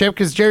championship,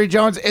 because Jerry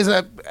Jones is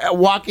a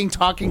walking,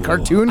 talking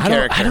cartoon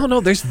character. I don't know.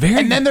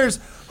 And then there's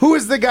who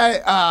is the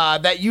guy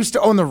that used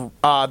to own the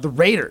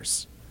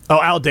Raiders?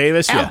 Oh, Al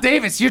Davis. Al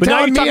Davis. You're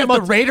telling me if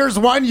the Raiders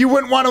won, you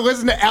wouldn't want to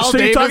listen to Al Davis? So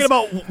you're talking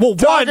about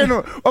talking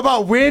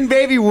about win,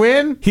 baby,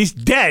 win. He's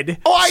dead.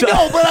 Oh, I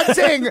know, but I'm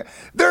saying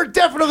there were But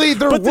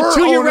the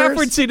two you're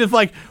referencing is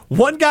like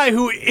one guy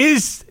who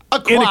is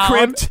in a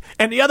crypt,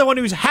 and the other one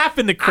who's half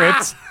in the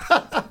crypt.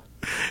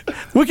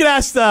 We could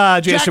ask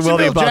Jason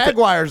Wilde about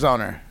Jaguars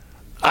owner.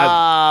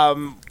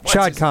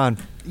 Shad Khan.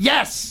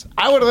 Yes,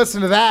 I would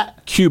listen to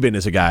that. Cuban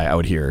is a guy I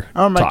would hear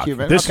talk.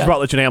 Cuban. This is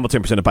Rutledge and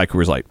Hamilton, presented by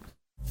Coors Light.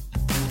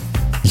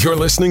 You're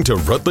listening to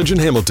Rutledge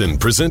and Hamilton,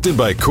 presented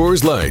by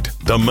Coors Light.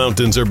 The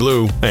mountains are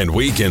blue, and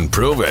we can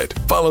prove it.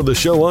 Follow the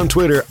show on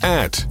Twitter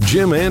at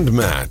Jim and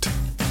Matt.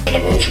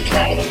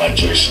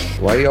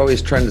 Why are you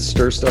always trying to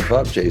stir stuff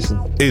up, Jason?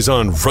 Is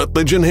on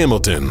Rutledge and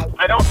Hamilton.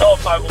 I don't know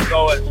if I will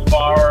go as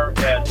far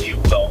as you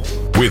will.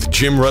 With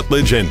Jim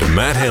Rutledge and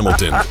Matt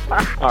Hamilton.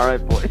 All right,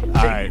 boys. Take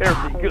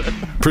care. Be good.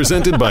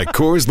 Presented by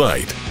Coors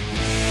Light.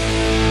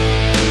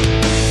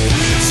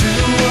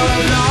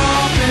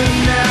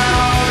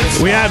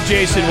 We have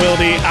Jason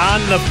Wilde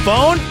on the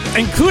phone,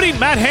 including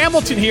Matt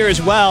Hamilton here as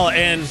well.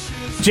 And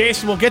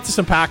Jason, we'll get to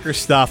some Packers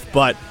stuff,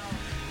 but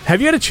have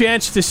you had a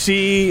chance to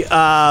see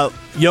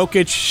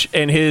Jokic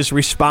and his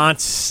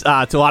response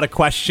to a lot of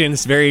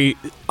questions, very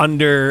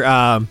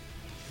underselling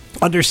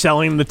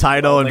the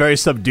title and very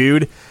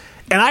subdued?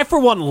 And I, for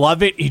one,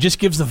 love it. He just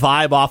gives the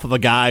vibe off of a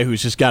guy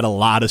who's just got a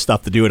lot of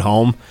stuff to do at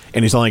home,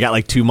 and he's only got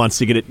like 2 months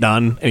to get it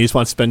done, and he just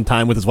wants to spend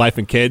time with his wife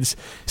and kids.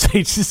 So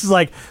he's just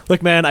like,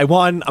 look, man, I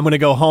won. I'm going to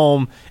go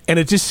home. And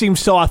it just seems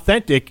so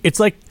authentic. It's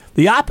like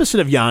the opposite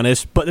of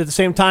Giannis, but at the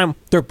same time,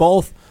 they're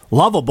both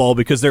lovable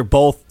because they're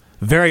both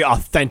very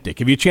authentic.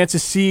 Have you a chance to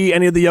see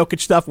any of the Jokic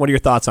stuff? What are your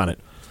thoughts on it?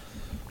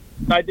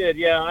 I did,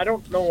 yeah. I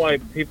don't know why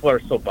people are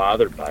so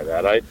bothered by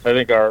that. I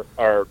think our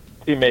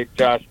teammate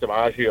Josh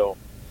DiMaggio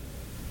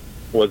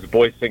was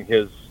voicing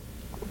his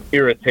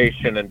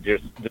irritation and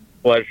just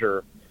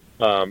displeasure,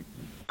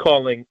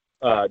 calling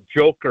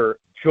Joker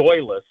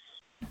joyless,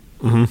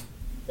 and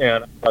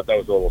I thought that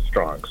was a little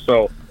strong.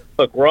 So,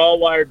 look, we're all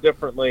wired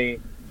differently.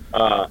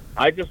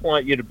 I just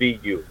want you to be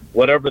you,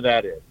 whatever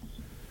that is.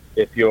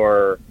 If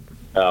you're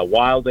a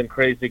wild and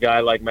crazy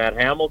guy like Matt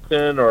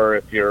Hamilton, or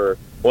if you're,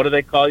 what do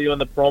they call you in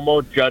the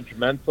promo,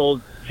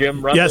 judgmental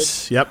Jim Rutledge?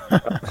 Yes, yep.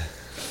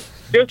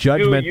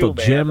 Judgmental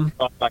Jim.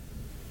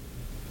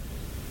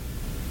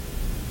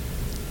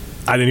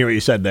 I didn't hear what you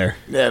said there.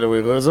 Yeah, do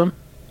we lose him?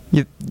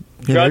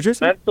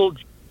 Judgmental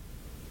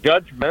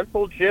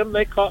Jim,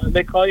 they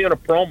call you in a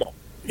promo.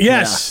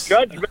 Yes.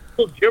 Yeah.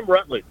 Judgmental Jim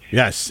Rutledge.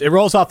 Yes, it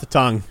rolls off the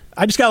tongue.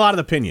 I just got a lot of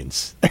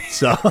opinions,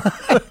 so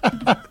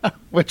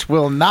which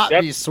will not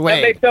be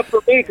swayed. That makes up for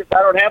me because I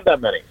don't have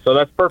that many, so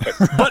that's perfect.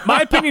 But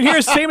my opinion here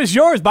is the same as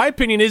yours. My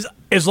opinion is,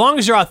 as long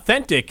as you're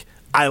authentic,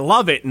 I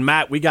love it. And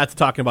Matt, we got to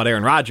talking about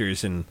Aaron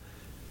Rodgers and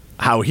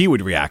how he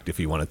would react if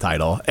he won a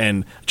title.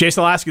 And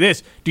Jason, I'll ask you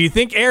this. Do you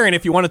think Aaron,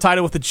 if he won a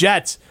title with the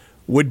Jets,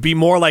 would be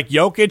more like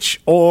Jokic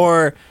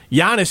or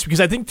Giannis? Because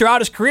I think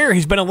throughout his career,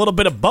 he's been a little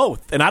bit of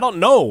both. And I don't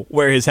know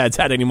where his head's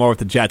at anymore with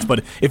the Jets.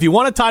 But if he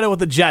won a title with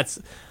the Jets,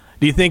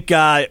 do you think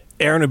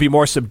Aaron would be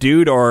more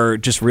subdued or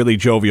just really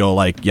jovial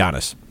like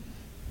Giannis?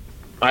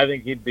 I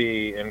think he'd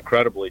be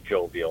incredibly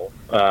jovial.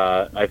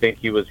 I think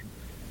he was.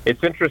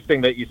 It's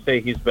interesting that you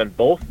say he's been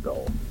both,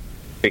 though,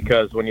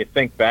 because when you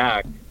think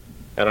back,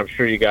 and I'm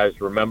sure you guys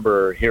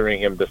remember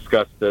hearing him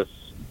discuss this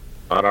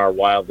on our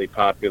wildly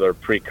popular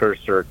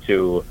precursor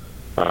to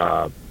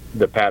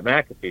the Pat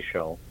McAfee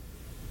show,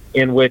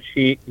 in which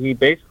he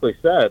basically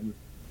said,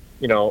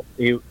 in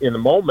the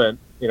moment,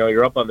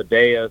 you're up on the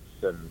dais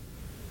and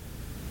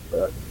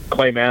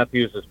Clay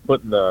Matthews is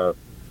putting the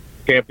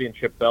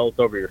championship belt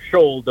over your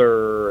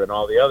shoulder and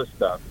all the other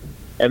stuff.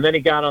 And then he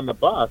got on the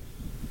bus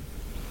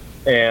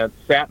and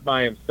sat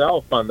by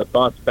himself on the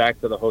bus back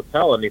to the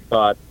hotel, and he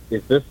thought,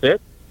 is this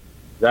it?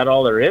 Is that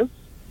all there is?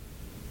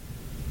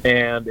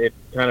 And it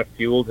kind of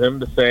fueled him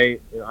to say,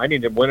 I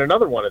need to win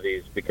another one of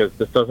these because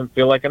this doesn't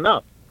feel like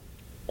enough.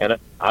 And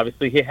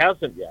obviously he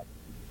hasn't yet.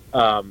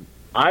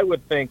 I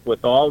would think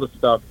with all the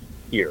stuff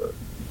here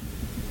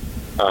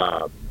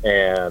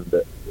and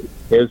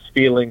his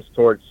feelings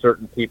towards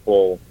certain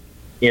people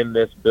in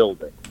this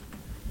building,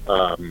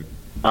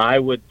 I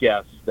would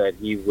guess that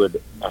he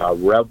would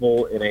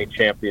revel in a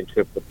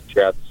championship with the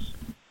Jets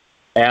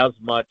as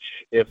much,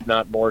 if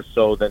not more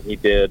so, than he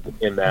did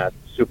in that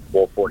Super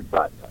Bowl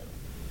 45 title.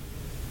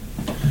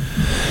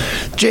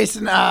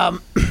 Jason, I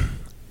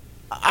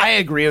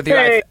agree with you.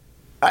 Hey.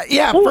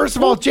 First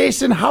of all,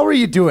 Jason, how are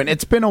you doing?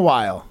 It's been a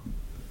while.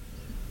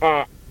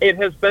 It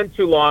has been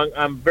too long.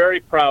 I'm very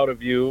proud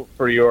of you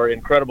for your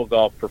incredible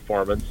golf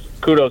performance.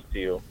 Kudos to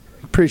you.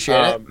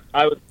 Appreciate it.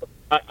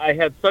 I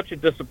had such a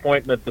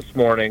disappointment this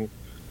morning.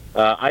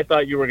 I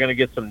thought you were going to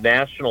get some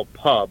national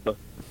pub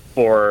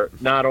for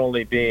not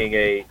only being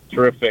a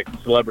terrific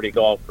celebrity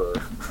golfer,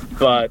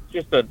 but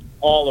just an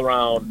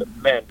all-around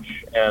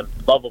mensch and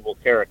lovable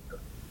character.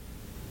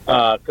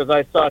 Because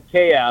I saw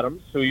Kay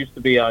Adams, who used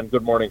to be on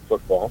Good Morning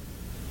Football,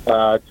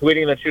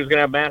 tweeting that she was going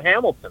to have Matt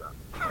Hamilton on.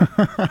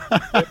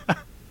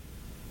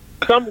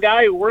 Some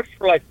guy who works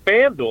for, like,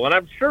 FanDuel, and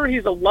I'm sure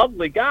he's a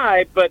lovely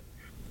guy, but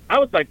I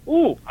was like,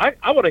 ooh,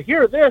 I want to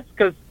hear this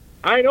because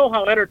I know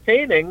how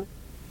entertaining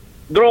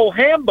the old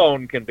ham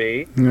bone can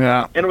be.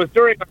 Yeah. And it was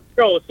during our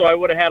show, so I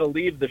would have had to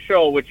leave the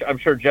show, which I'm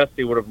sure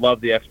Jesse would have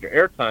loved the extra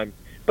airtime.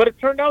 But it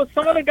turned out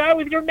some other guy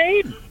with your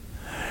name.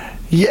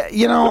 Yeah,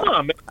 you know, Come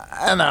on, man.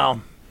 I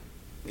know.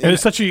 And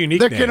it's such a unique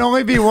There name. can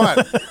only be one.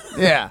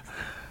 Yeah.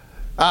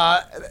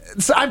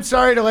 So I'm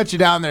sorry to let you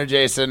down there,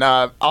 Jason.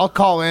 I'll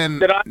call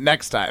in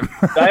next time.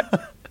 Did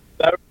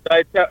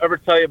I ever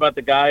tell you about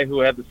the guy who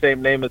had the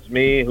same name as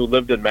me who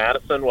lived in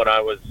Madison when I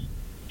was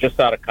just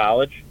out of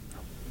college?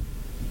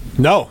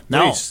 No.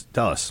 Please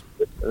tell us.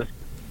 This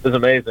is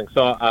amazing.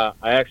 So I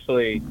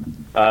actually,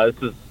 this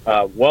is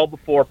well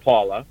before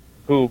Paula,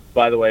 who,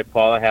 by the way,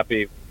 Paula,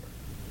 happy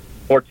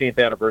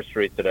 14th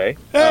anniversary today.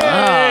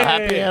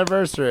 Happy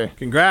anniversary.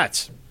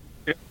 Congrats.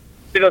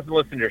 She doesn't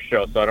listen to your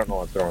show, so I don't know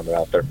what's throwing it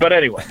out there. But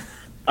anyway.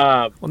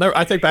 I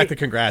take back the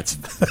congrats.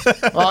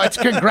 Well, it's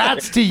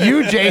congrats to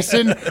you,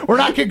 Jason. We're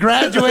not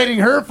congratulating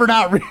her for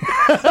not...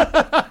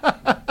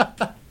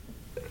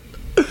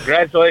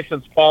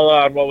 Congratulations,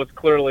 Paula, on what was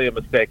clearly a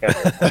mistake.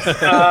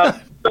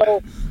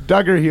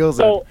 Dug her heels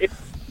in. So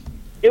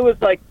it was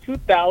like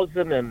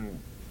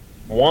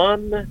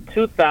 2001,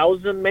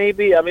 2000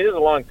 maybe. I mean, it was a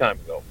long time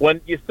ago when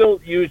you still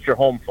used your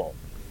home phone.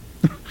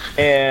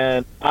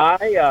 And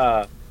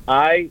I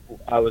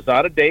was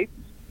on a date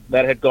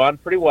that had gone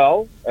pretty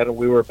well, and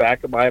we were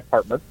back at my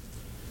apartment,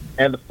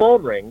 and the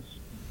phone rings,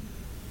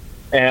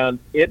 and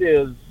it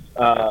is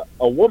a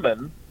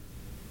woman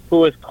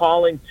who is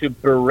calling to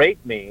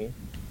berate me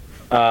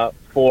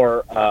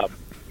for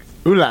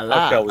ooh la la.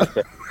 how shall we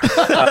say?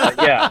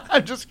 Yeah,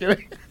 I'm just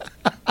kidding.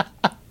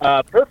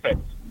 perfect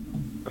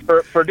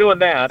for doing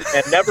that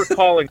and never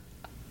calling.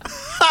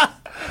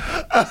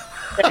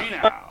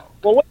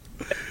 Well, what?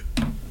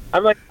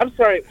 I'm like, I'm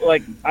sorry.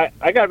 Like,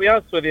 I gotta be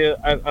honest with you.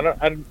 I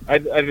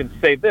didn't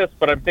say this,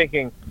 but I'm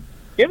thinking,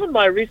 given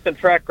my recent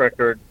track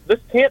record, this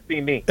can't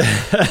be me.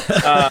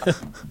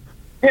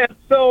 And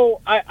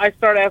so I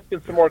start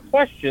asking some more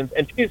questions,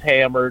 and she's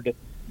hammered,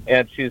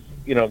 and she's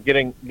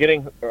getting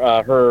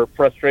her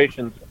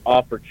frustrations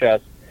off her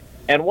chest.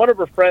 And one of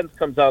her friends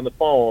comes on the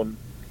phone,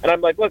 and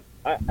I'm like, look,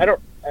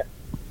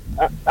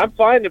 I'm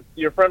fine if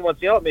your friend wants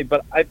to yell at me,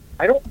 but I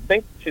don't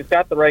think she's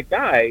got the right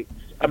guy.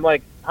 I'm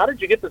like, how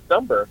did you get this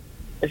number?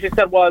 And she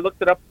said, well, I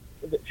looked it up.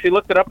 She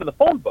looked it up in the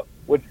phone book,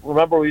 which,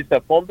 remember, we used to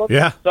have phone books?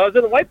 Yeah. So I was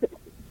in the white book.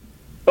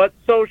 But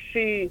so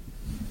she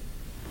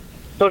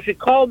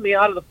called me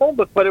out of the phone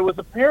book, but it was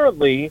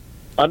apparently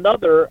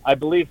another, I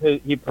believe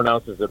he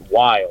pronounces it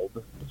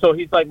Wilde. So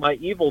he's like my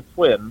evil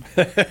twin.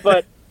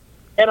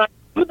 And I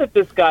knew that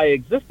this guy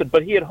existed,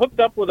 but he had hooked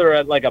up with her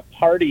at like a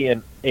party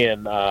in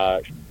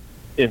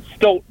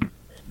Stoughton.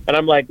 And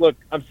I'm like, look,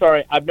 I'm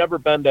sorry, I've never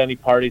been to any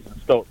parties in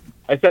Stoughton.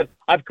 I said,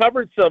 I've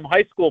covered some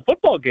high school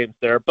football games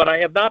there, but I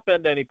have not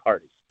been to any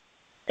parties.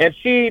 And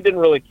she didn't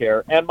really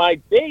care. And my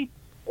date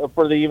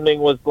for the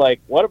evening was like,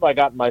 what have I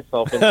gotten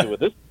myself into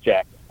with this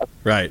jackass?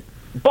 Right.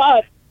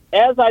 But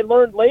as I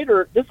learned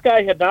later, this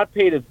guy had not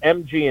paid his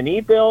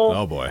MG&E bill.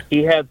 Oh, boy.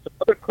 He had some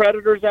other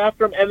creditors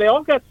after him, and they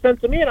all got sent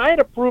to me, and I had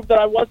to prove that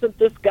I wasn't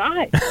this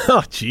guy.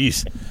 Oh,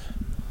 jeez.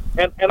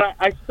 And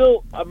I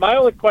still, my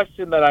only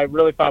question that I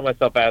really found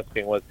myself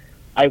asking was,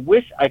 I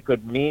wish I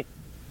could meet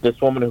this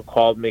woman who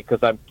called me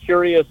because I'm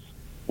curious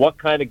what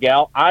kind of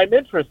gal I'm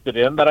interested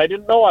in that I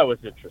didn't know I was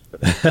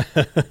interested in.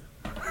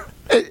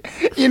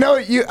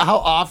 How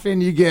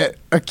often you get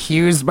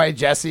accused by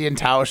Jesse and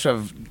Tausch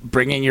of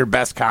bringing your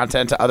best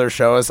content to other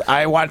shows.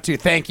 I want to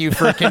thank you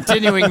for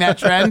continuing that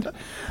trend.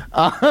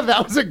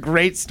 That was a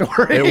great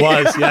story. It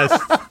was, yes.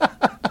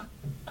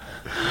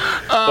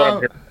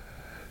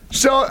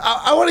 So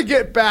I want to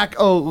get back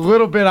a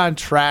little bit on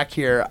track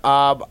here.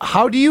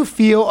 How do you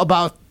feel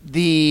about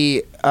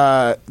the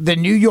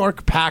New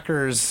York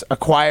Packers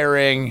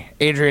acquiring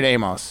Adrian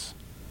Amos?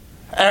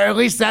 Or at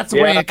least that's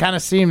the way it kind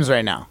of seems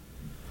right now.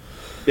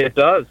 It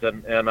does,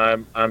 and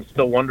I'm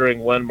still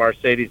wondering when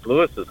Mercedes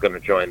Lewis is going to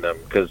join them,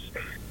 because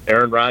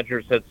Aaron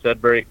Rodgers had said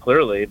very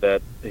clearly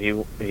that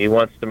he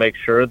wants to make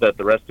sure that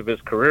the rest of his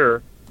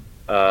career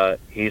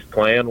he's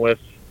playing with.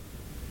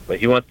 But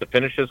he wants to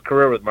finish his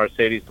career with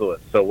Mercedes Lewis,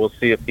 so we'll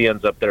see if he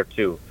ends up there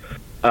too.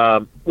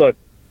 Look,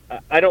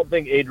 I don't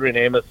think Adrian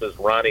Amos is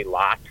Ronnie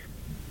Lott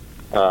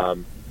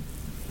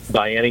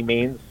by any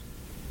means,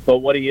 but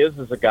what he is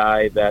a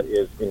guy that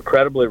is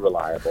incredibly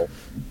reliable,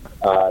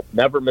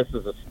 never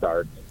misses a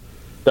start,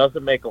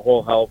 doesn't make a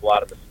whole hell of a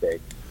lot of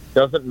mistakes,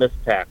 doesn't miss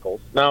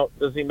tackles. Now,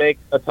 does he make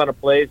a ton of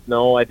plays?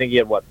 No, I think he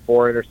had, 4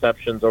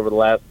 interceptions over the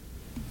last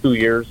 2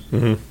 years.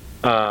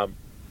 Mm-hmm.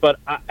 But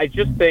I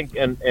just think,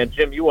 and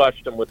Jim, you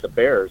watched him with the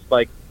Bears,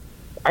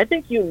 I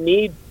think you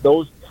need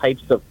those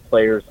types of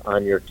players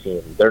on your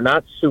team. They're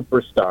not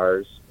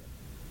superstars.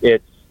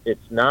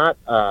 It's not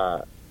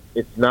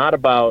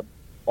about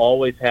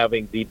always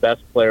having the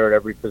best player at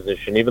every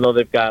position, even though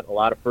they've got a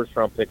lot of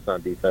first-round picks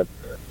on defense.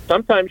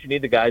 Sometimes you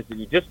need the guys that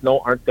you just know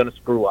aren't going to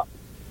screw up.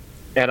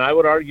 And I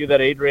would argue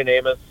that Adrian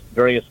Amos,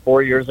 during his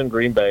 4 years in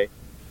Green Bay,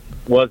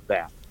 was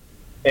that.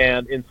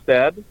 And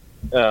instead,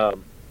 a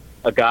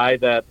guy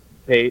that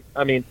paid,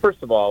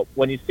 first of all,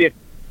 when you see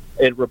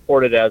it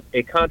reported as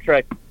a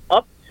contract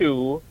up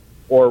to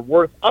or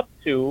worth up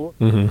to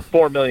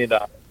 $4 million,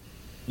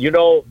 you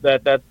know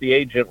that's the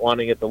agent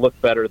wanting it to look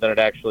better than it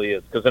actually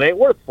is, because it ain't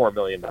worth $4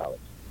 million.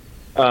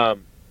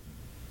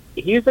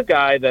 He's a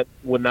guy that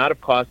would not have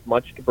cost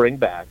much to bring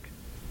back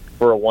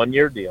for a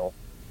 1-year deal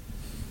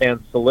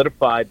and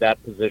solidified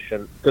that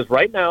position, because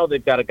right now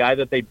they've got a guy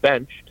that they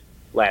benched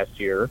last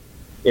year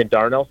in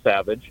Darnell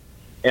Savage,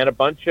 and a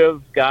bunch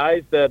of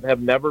guys that have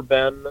never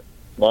been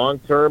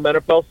long-term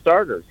NFL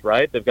starters,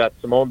 right? They've got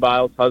Simone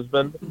Biles'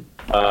 husband,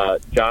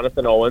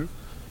 Jonathan Owens.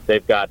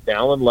 They've got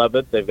Dallin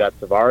Levitt. They've got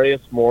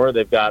Tavarius Moore.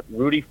 They've got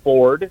Rudy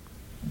Ford,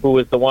 who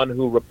is the one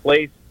who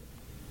replaced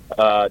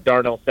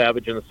Darnell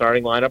Savage in the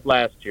starting lineup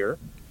last year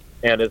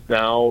and is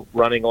now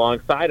running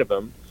alongside of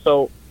him.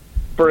 So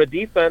for a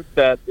defense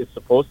that is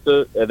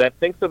that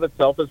thinks of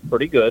itself as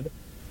pretty good,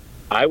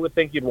 I would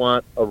think you'd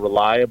want a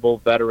reliable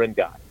veteran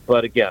guy.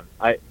 But again,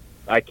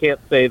 I can't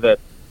say that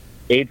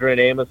Adrian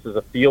Amos is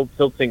a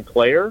field-tilting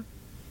player,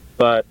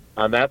 but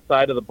on that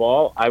side of the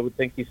ball, I would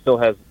think he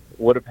still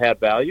would have had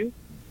value,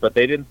 but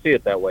they didn't see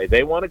it that way.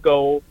 They want to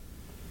go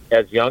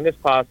as young as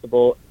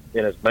possible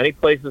in as many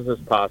places as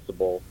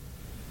possible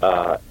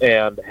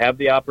and have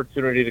the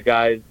opportunity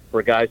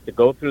for guys to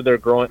go through their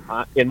growing,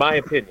 in my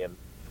opinion,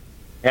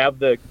 have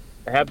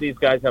these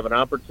guys have an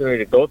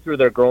opportunity to go through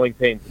their growing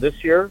pains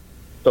this year.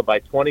 So by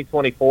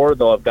 2024,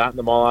 they'll have gotten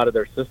them all out of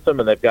their system,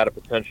 and they've got a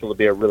potential to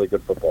be a really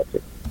good football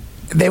team.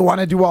 They want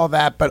to do all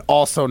that, but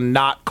also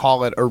not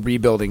call it a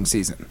rebuilding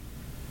season.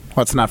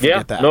 Let's not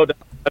forget that. No,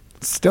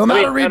 still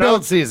not a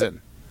rebuild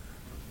season.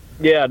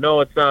 Yeah,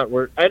 no, it's not.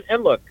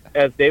 And look,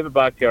 as David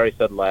Bakhtiari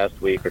said last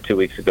week or 2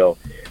 weeks ago,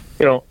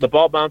 the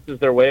ball bounces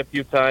their way a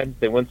few times.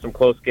 They win some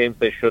close games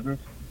they shouldn't.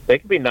 They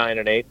could be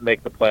 9-8 and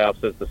make the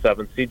playoffs as the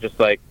 7th seed, just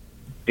like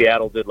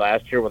Seattle did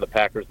last year when the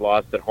Packers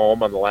lost at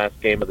home on the last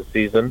game of the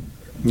season.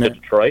 To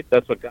Detroit.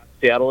 That's what got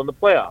Seattle in the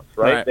playoffs,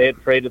 right? They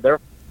had traded their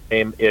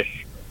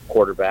same-ish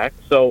quarterback.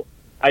 So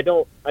I'm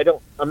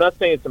not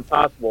saying it's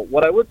impossible.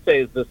 What I would say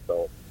is this,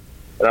 though,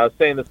 and I was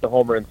saying this to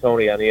Homer and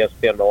Tony on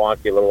ESPN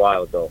Milwaukee a little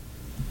while ago.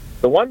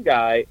 The one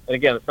guy, and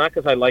again, it's not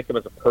because I like him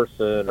as a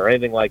person or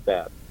anything like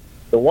that.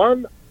 The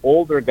one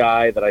older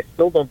guy that I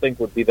still don't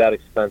think would be that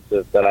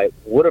expensive that I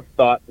would have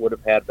thought would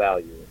have had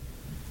value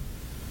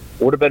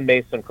would have been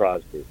Mason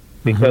Crosby.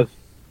 Because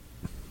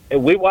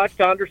we watched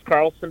Anders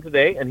Carlson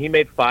today, and he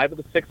made 5 of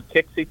the 6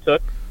 kicks he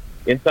took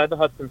inside the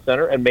Hudson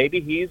Center, and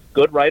maybe he's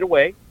good right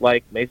away,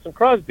 like Mason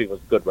Crosby was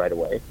good right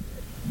away.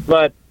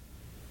 But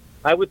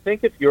I would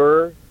think if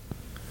your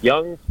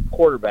young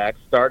quarterback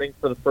starting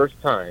for the first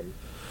time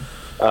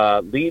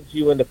leads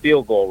you into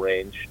field goal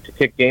range to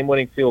kick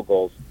game-winning field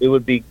goals, it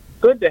would be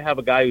good to have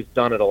a guy who's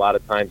done it a lot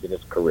of times in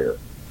his career.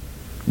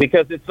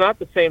 Because it's not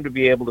the same to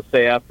be able to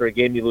say after a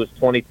game you lose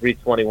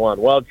 23-21,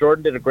 well,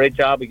 Jordan did a great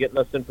job of getting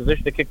us in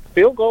position to kick the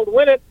field goal to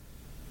win it,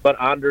 but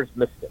Anders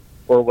missed it,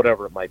 or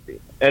whatever it might be.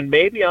 And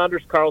maybe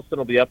Anders Carlson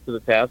will be up to the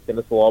task, and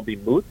this will all be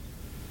moot.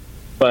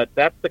 But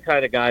that's the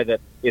kind of guy that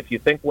if you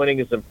think winning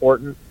is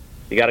important,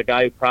 you got a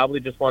guy who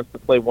probably just wants to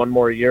play one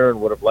more year and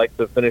would have liked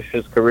to finish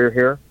his career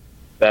here.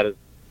 That is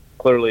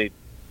clearly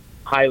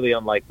highly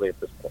unlikely at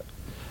this point.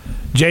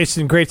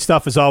 Jason, great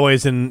stuff as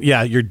always, and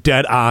yeah, you're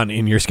dead on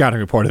in your scouting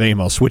report of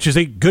Amos, which is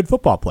a good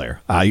football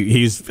player.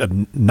 He's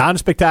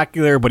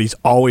non-spectacular, but he's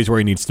always where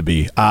he needs to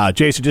be.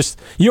 Jason,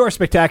 you are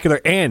spectacular,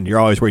 and you're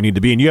always where you need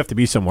to be, and you have to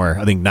be somewhere,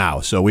 I think,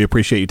 now. So we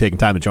appreciate you taking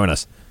time to join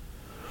us.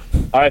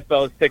 All right,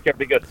 fellas, take care.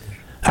 Be good.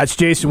 That's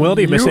Jason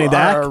Wilde. Miss any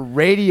that? You are a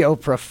radio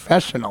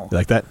professional. You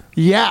like that?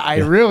 Yeah, I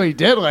really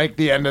did like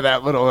the end of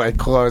that little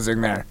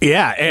closing there.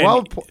 Yeah.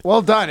 And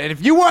well done. And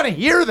if you want to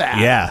hear that.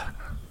 Yeah.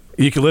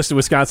 You can listen to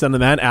Wisconsin on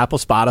Demand, Apple,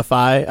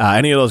 Spotify,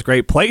 any of those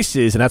great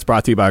places, and that's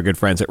brought to you by our good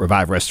friends at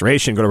Revive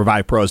Restoration. Go to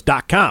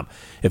RevivePros.com.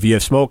 If you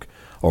have smoke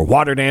or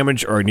water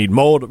damage or need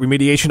mold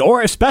remediation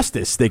or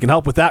asbestos, they can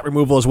help with that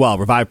removal as well.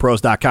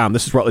 RevivePros.com.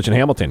 This is Rutledge and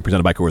Hamilton,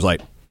 presented by Coors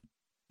Light.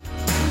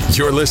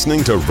 You're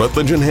listening to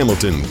Rutledge and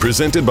Hamilton,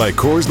 presented by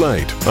Coors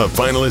Light, a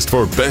finalist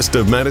for Best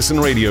of Madison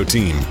Radio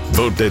Team.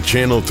 Vote at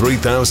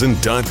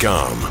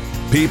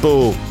channel3000.com.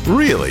 People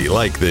really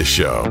like this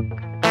show.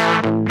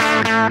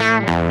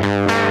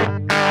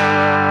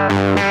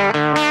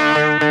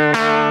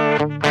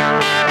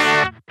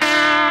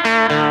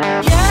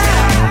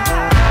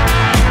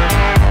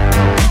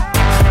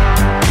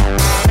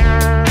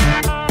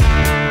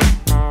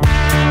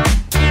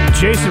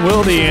 Jason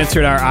Wilde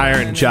answered our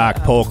Iron Jock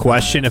poll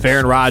question. If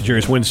Aaron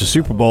Rodgers wins the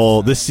Super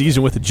Bowl this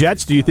season with the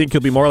Jets, do you think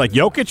he'll be more like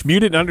Jokic,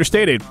 muted and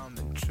understated,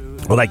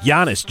 or like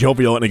Giannis,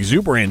 jovial and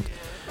exuberant?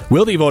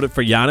 Wilde voted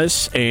for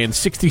Giannis, and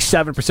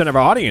 67% of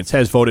our audience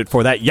has voted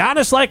for that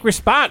Giannis-like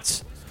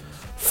response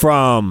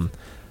from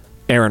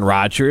Aaron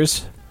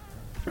Rodgers.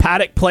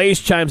 Paddock Plays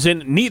chimes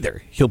in,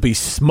 neither. He'll be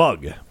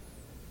smug.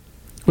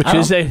 Which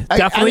is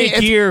definitely a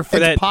gear for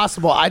that. It's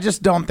possible. I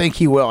just don't think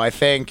he will. I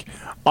think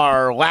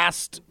our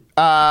last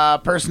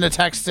person to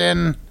text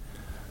in,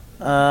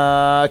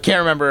 can't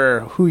remember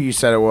who you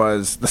said it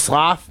was. The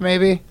Sloth,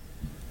 maybe?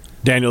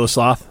 Daniel the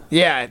Sloth?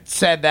 Yeah, it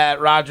said that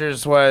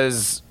Rodgers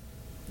was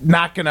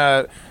not going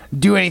to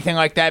do anything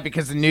like that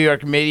because the New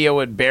York media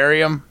would bury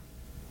him.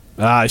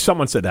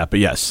 Someone said that, but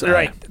yes.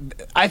 Right.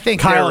 I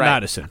think Kyle right.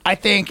 Madison. I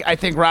think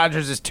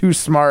Rodgers is too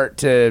smart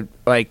to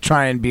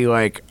try and be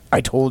like,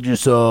 I told you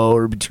so,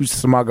 or be too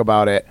smug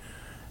about it.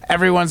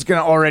 Everyone's going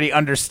to already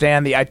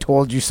understand the I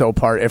told you so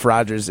part if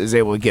Rodgers is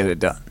able to get it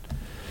done.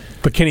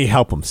 But can he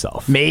help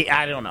himself?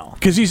 I don't know.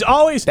 Because he's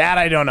always... That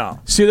I don't know.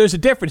 See, there's a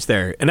difference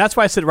there. And that's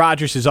why I said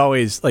Rodgers has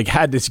always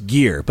had this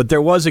gear. But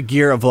there was a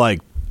gear of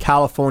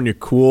California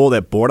cool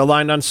that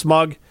borderlined on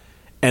smug.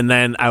 And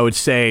then I would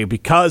say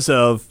because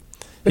of...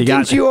 But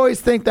didn't you always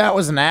think that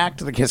was an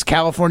act? His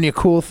California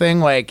cool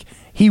thing?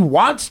 He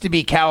wants to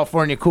be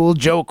California cool,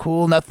 Joe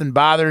Cool, nothing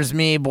bothers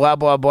me, blah,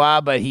 blah,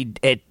 blah. But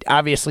it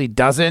obviously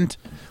doesn't.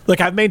 Look,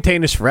 I've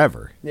maintained this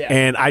forever,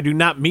 and I do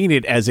not mean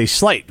it as a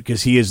slight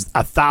because he is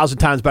 1,000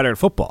 times better at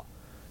football.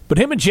 But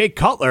him and Jay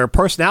Cutler,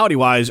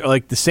 personality-wise, are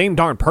the same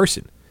darn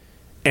person.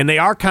 And they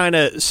are kind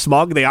of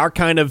smug. They are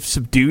kind of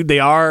subdued.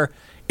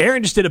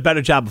 Aaron just did a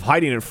better job of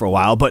hiding it for a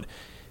while, but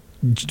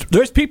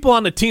there's people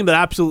on the team that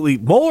absolutely,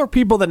 more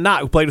people than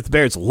not, who played with the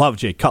Bears love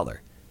Jay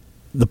Cutler.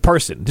 The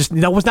person. Just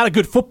was not a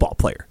good football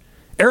player.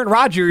 Aaron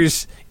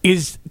Rodgers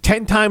is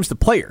 10 times the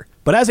player,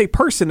 but as a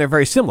person, they're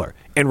very similar.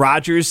 And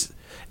Rodgers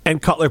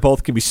and Cutler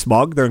both can be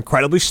smug. They're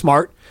incredibly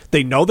smart.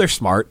 They know they're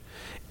smart.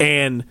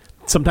 And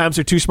sometimes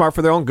they're too smart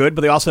for their own good,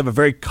 but they also have a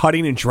very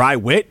cutting and dry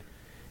wit.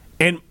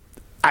 And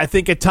I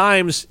think at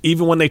times,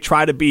 even when they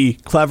try to be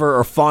clever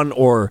or fun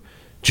or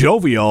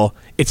jovial,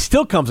 it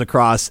still comes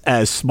across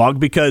as smug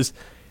because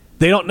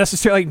they don't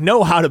necessarily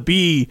know how to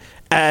be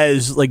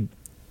as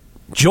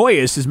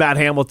joyous as Matt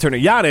Hamilton or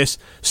Giannis.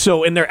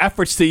 So in their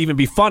efforts to even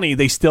be funny,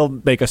 they still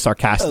make a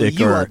sarcastic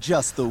or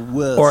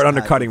an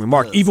undercutting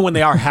remark, even when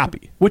they are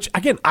happy. Which,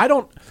 again,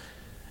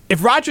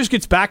 if Rodgers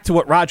gets back to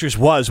what Rodgers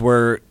was,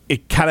 where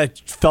it kind of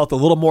felt a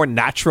little more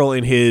natural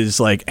in his,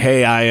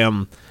 hey, I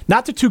am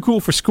not too cool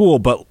for school,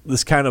 but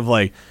this kind of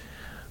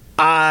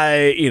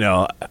I'm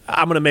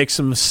going to make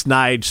some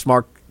snide,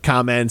 smart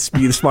comments,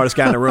 be the smartest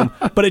guy in the room.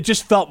 But it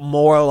just felt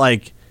more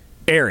like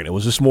Aaron. It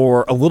was just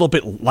a little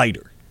bit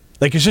lighter.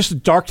 It's just the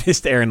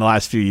darkness Aaron the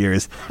last few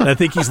years, and I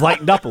think he's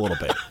lightened up a little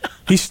bit.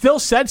 He still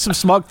said some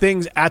smug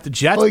things at the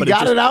Jets, but he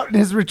got it out in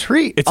his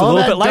retreat. It's a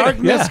little bit lighter.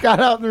 Darkness got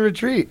out in the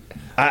retreat.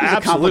 He's a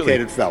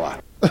complicated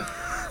fella.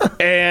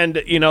 And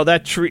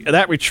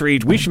that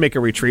retreat, we should make a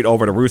retreat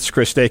over to Ruth's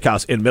Chris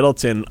Steakhouse in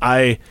Middleton.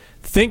 I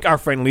think our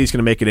friend Lee's going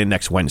to make it in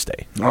next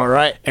Wednesday. All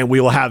right, and we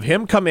will have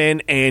him come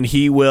in, and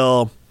he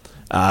will.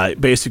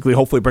 Basically,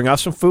 hopefully bring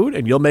us some food,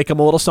 and you'll make him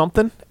a little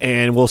something,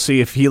 and we'll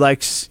see if he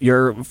likes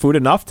your food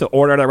enough to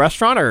order at a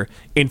restaurant, or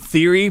in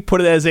theory,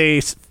 put it as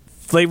a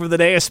flavor of the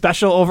day, a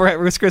special over at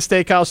Ruth's Chris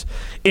Steakhouse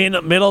in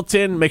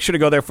Middleton. Make sure to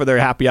go there for their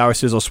happy hour,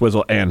 sizzle,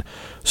 swizzle, and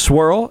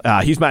swirl.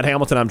 He's Matt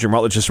Hamilton. I'm Jim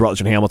Rutledge. This is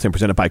Rutledge and Hamilton,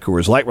 presented by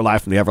Coors Light. We're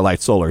live from the Everlight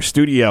Solar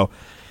Studio.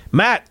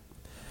 Matt,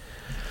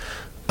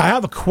 I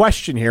have a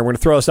question here. We're going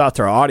to throw this out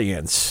to our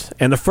audience.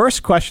 And the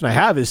first question I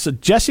have is, so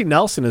Jesse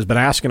Nelson has been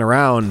asking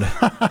around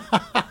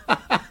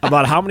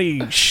about how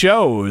many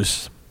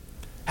shows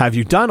have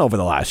you done over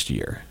the last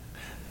year?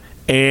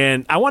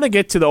 And I want to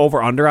get to the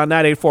over-under on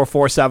that,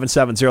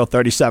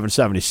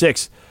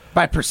 844-770-3776.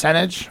 By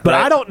percentage? But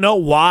right? I don't know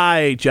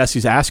why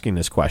Jesse's asking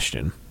this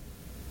question.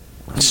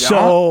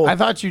 So I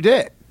thought you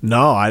did.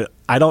 No,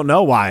 I don't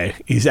know why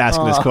he's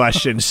asking this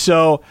question.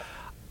 So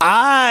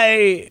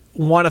I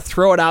want to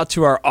throw it out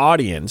to our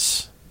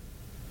audience.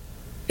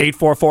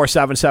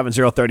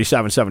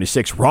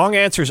 844-770-3776. Wrong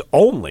answers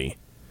only.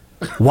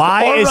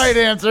 Why or is right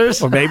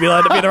answers. Or maybe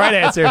let it be the right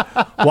answer.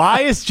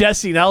 Why is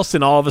Jesse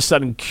Nelson all of a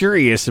sudden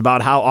curious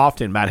about how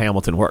often Matt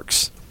Hamilton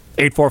works?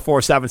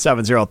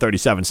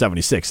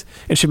 844-770-3776.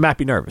 And should Matt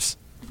be nervous?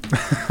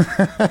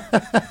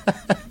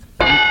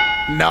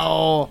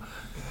 No.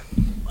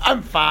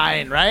 I'm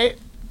fine, right?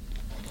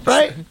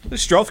 Right?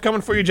 Is Strofe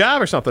coming for your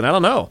job or something? I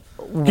don't know.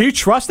 Can you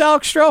trust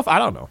Alex Strofe? I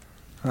don't know.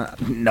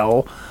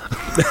 No.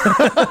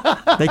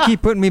 They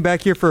keep putting me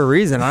back here for a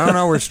reason. I don't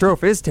know where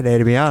Strofe is today,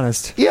 to be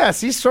honest. Yeah,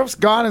 see, Strofe's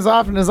gone as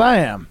often as I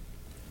am.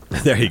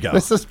 There you go.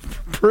 This is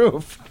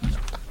proof.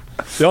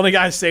 The only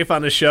guy safe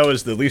on the show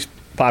is the least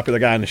popular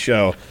guy on the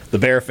show, the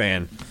Bear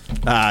fan,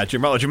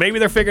 Jim Rutledge. Maybe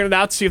they're figuring it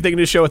out to see if they can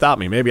do the show without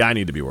me. Maybe I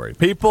need to be worried.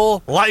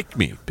 People like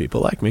me. People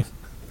like me.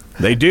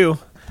 They do.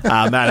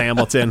 Matt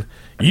Hamilton,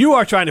 you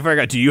are trying to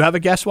figure out, do you have a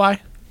guess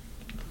why?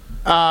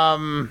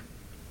 No.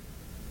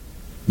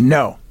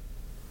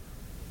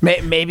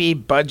 Maybe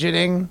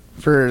budgeting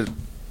for,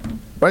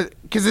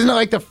 because isn't it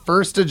like the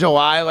 1st of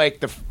July, like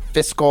the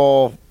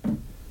fiscal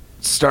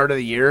start of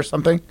the year or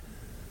something?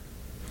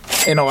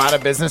 In a lot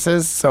of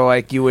businesses. So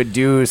like you would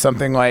do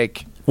something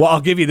like. Well,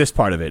 I'll give you this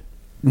part of it.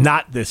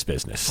 Not this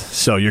business.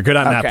 So you're good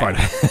on that part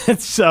of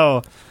it.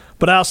 So,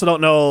 but I also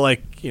don't know,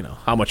 like,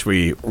 how much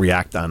we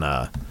react on.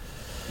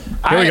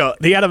 Here we go.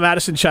 The Adam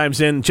Madison chimes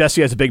in.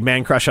 Jesse has a big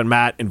man crush on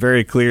Matt, and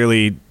very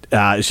clearly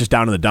it's just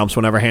down in the dumps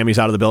whenever Hammy's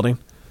out of the building.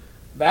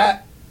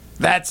 That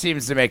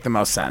seems to make the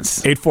most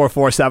sense.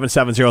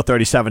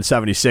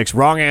 844-770-3776.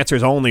 Wrong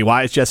answers only.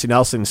 Why is Jesse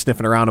Nelson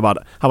sniffing around about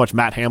how much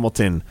Matt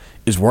Hamilton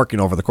is working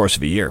over the course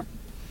of a year?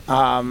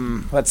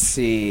 Let's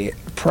see.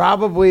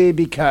 Probably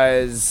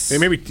because...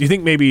 Do you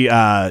think maybe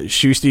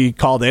Schusty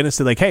called in and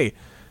said, like, hey,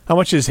 how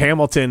much is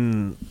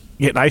Hamilton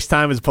getting ice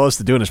time as opposed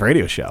to doing his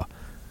radio show?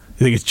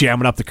 You think it's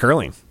jamming up the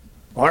curling?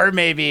 Or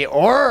maybe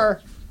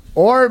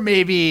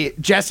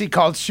Jesse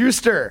called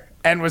Schuster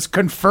and was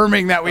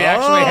confirming that we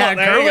actually had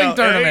curling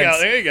tournaments.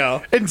 There you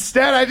go.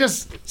 Instead, I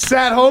just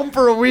sat home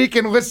for a week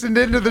and listened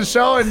into the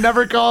show and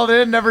never called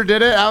in, never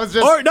did it. I was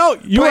just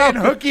playing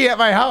hooky at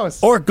my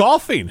house. Or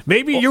golfing.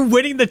 Maybe you're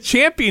winning the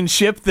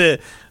championship, the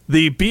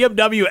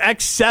BMW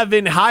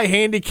X7 high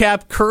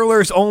handicap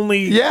curlers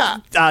only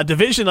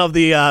division of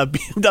the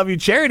BMW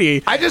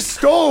charity. I just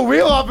stole a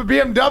wheel off a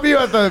BMW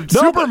at the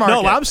supermarket.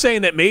 No, I'm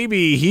saying that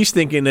maybe he's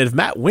thinking that if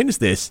Matt wins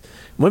this,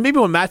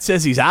 when Matt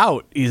says he's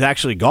out, he's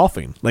actually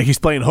golfing. Like he's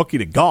playing hooky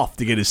to golf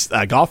to get his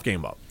golf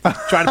game up.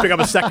 Trying to pick up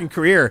a second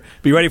career,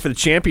 be ready for the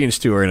Champions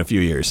Tour in a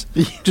few years.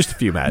 Just a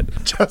few,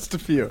 Matt. Just a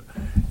few.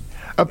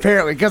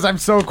 Apparently, because I'm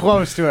so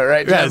close to it,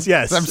 right?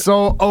 Yes. I'm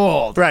so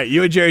old. Right,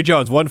 you and Jerry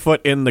Jones, 1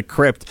 foot in the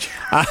crypt.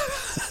 Go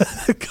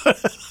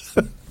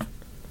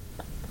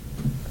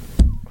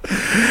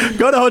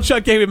to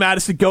Ho-Chunk Gaming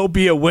Madison. Go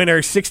be a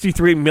winner.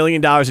 $63 million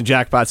in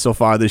jackpots so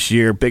far this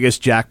year.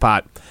 Biggest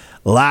jackpot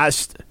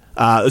biggest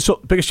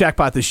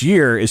jackpot this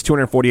year is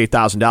 $248,000.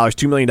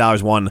 $2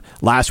 million won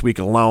last week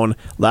alone.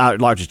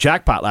 Largest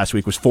jackpot last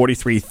week was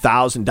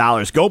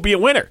 $43,000. Go be a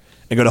winner.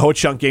 And go to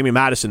Ho-Chunk Gaming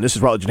Madison. This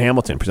is Rutledge and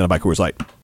Hamilton, presented by Coors Light.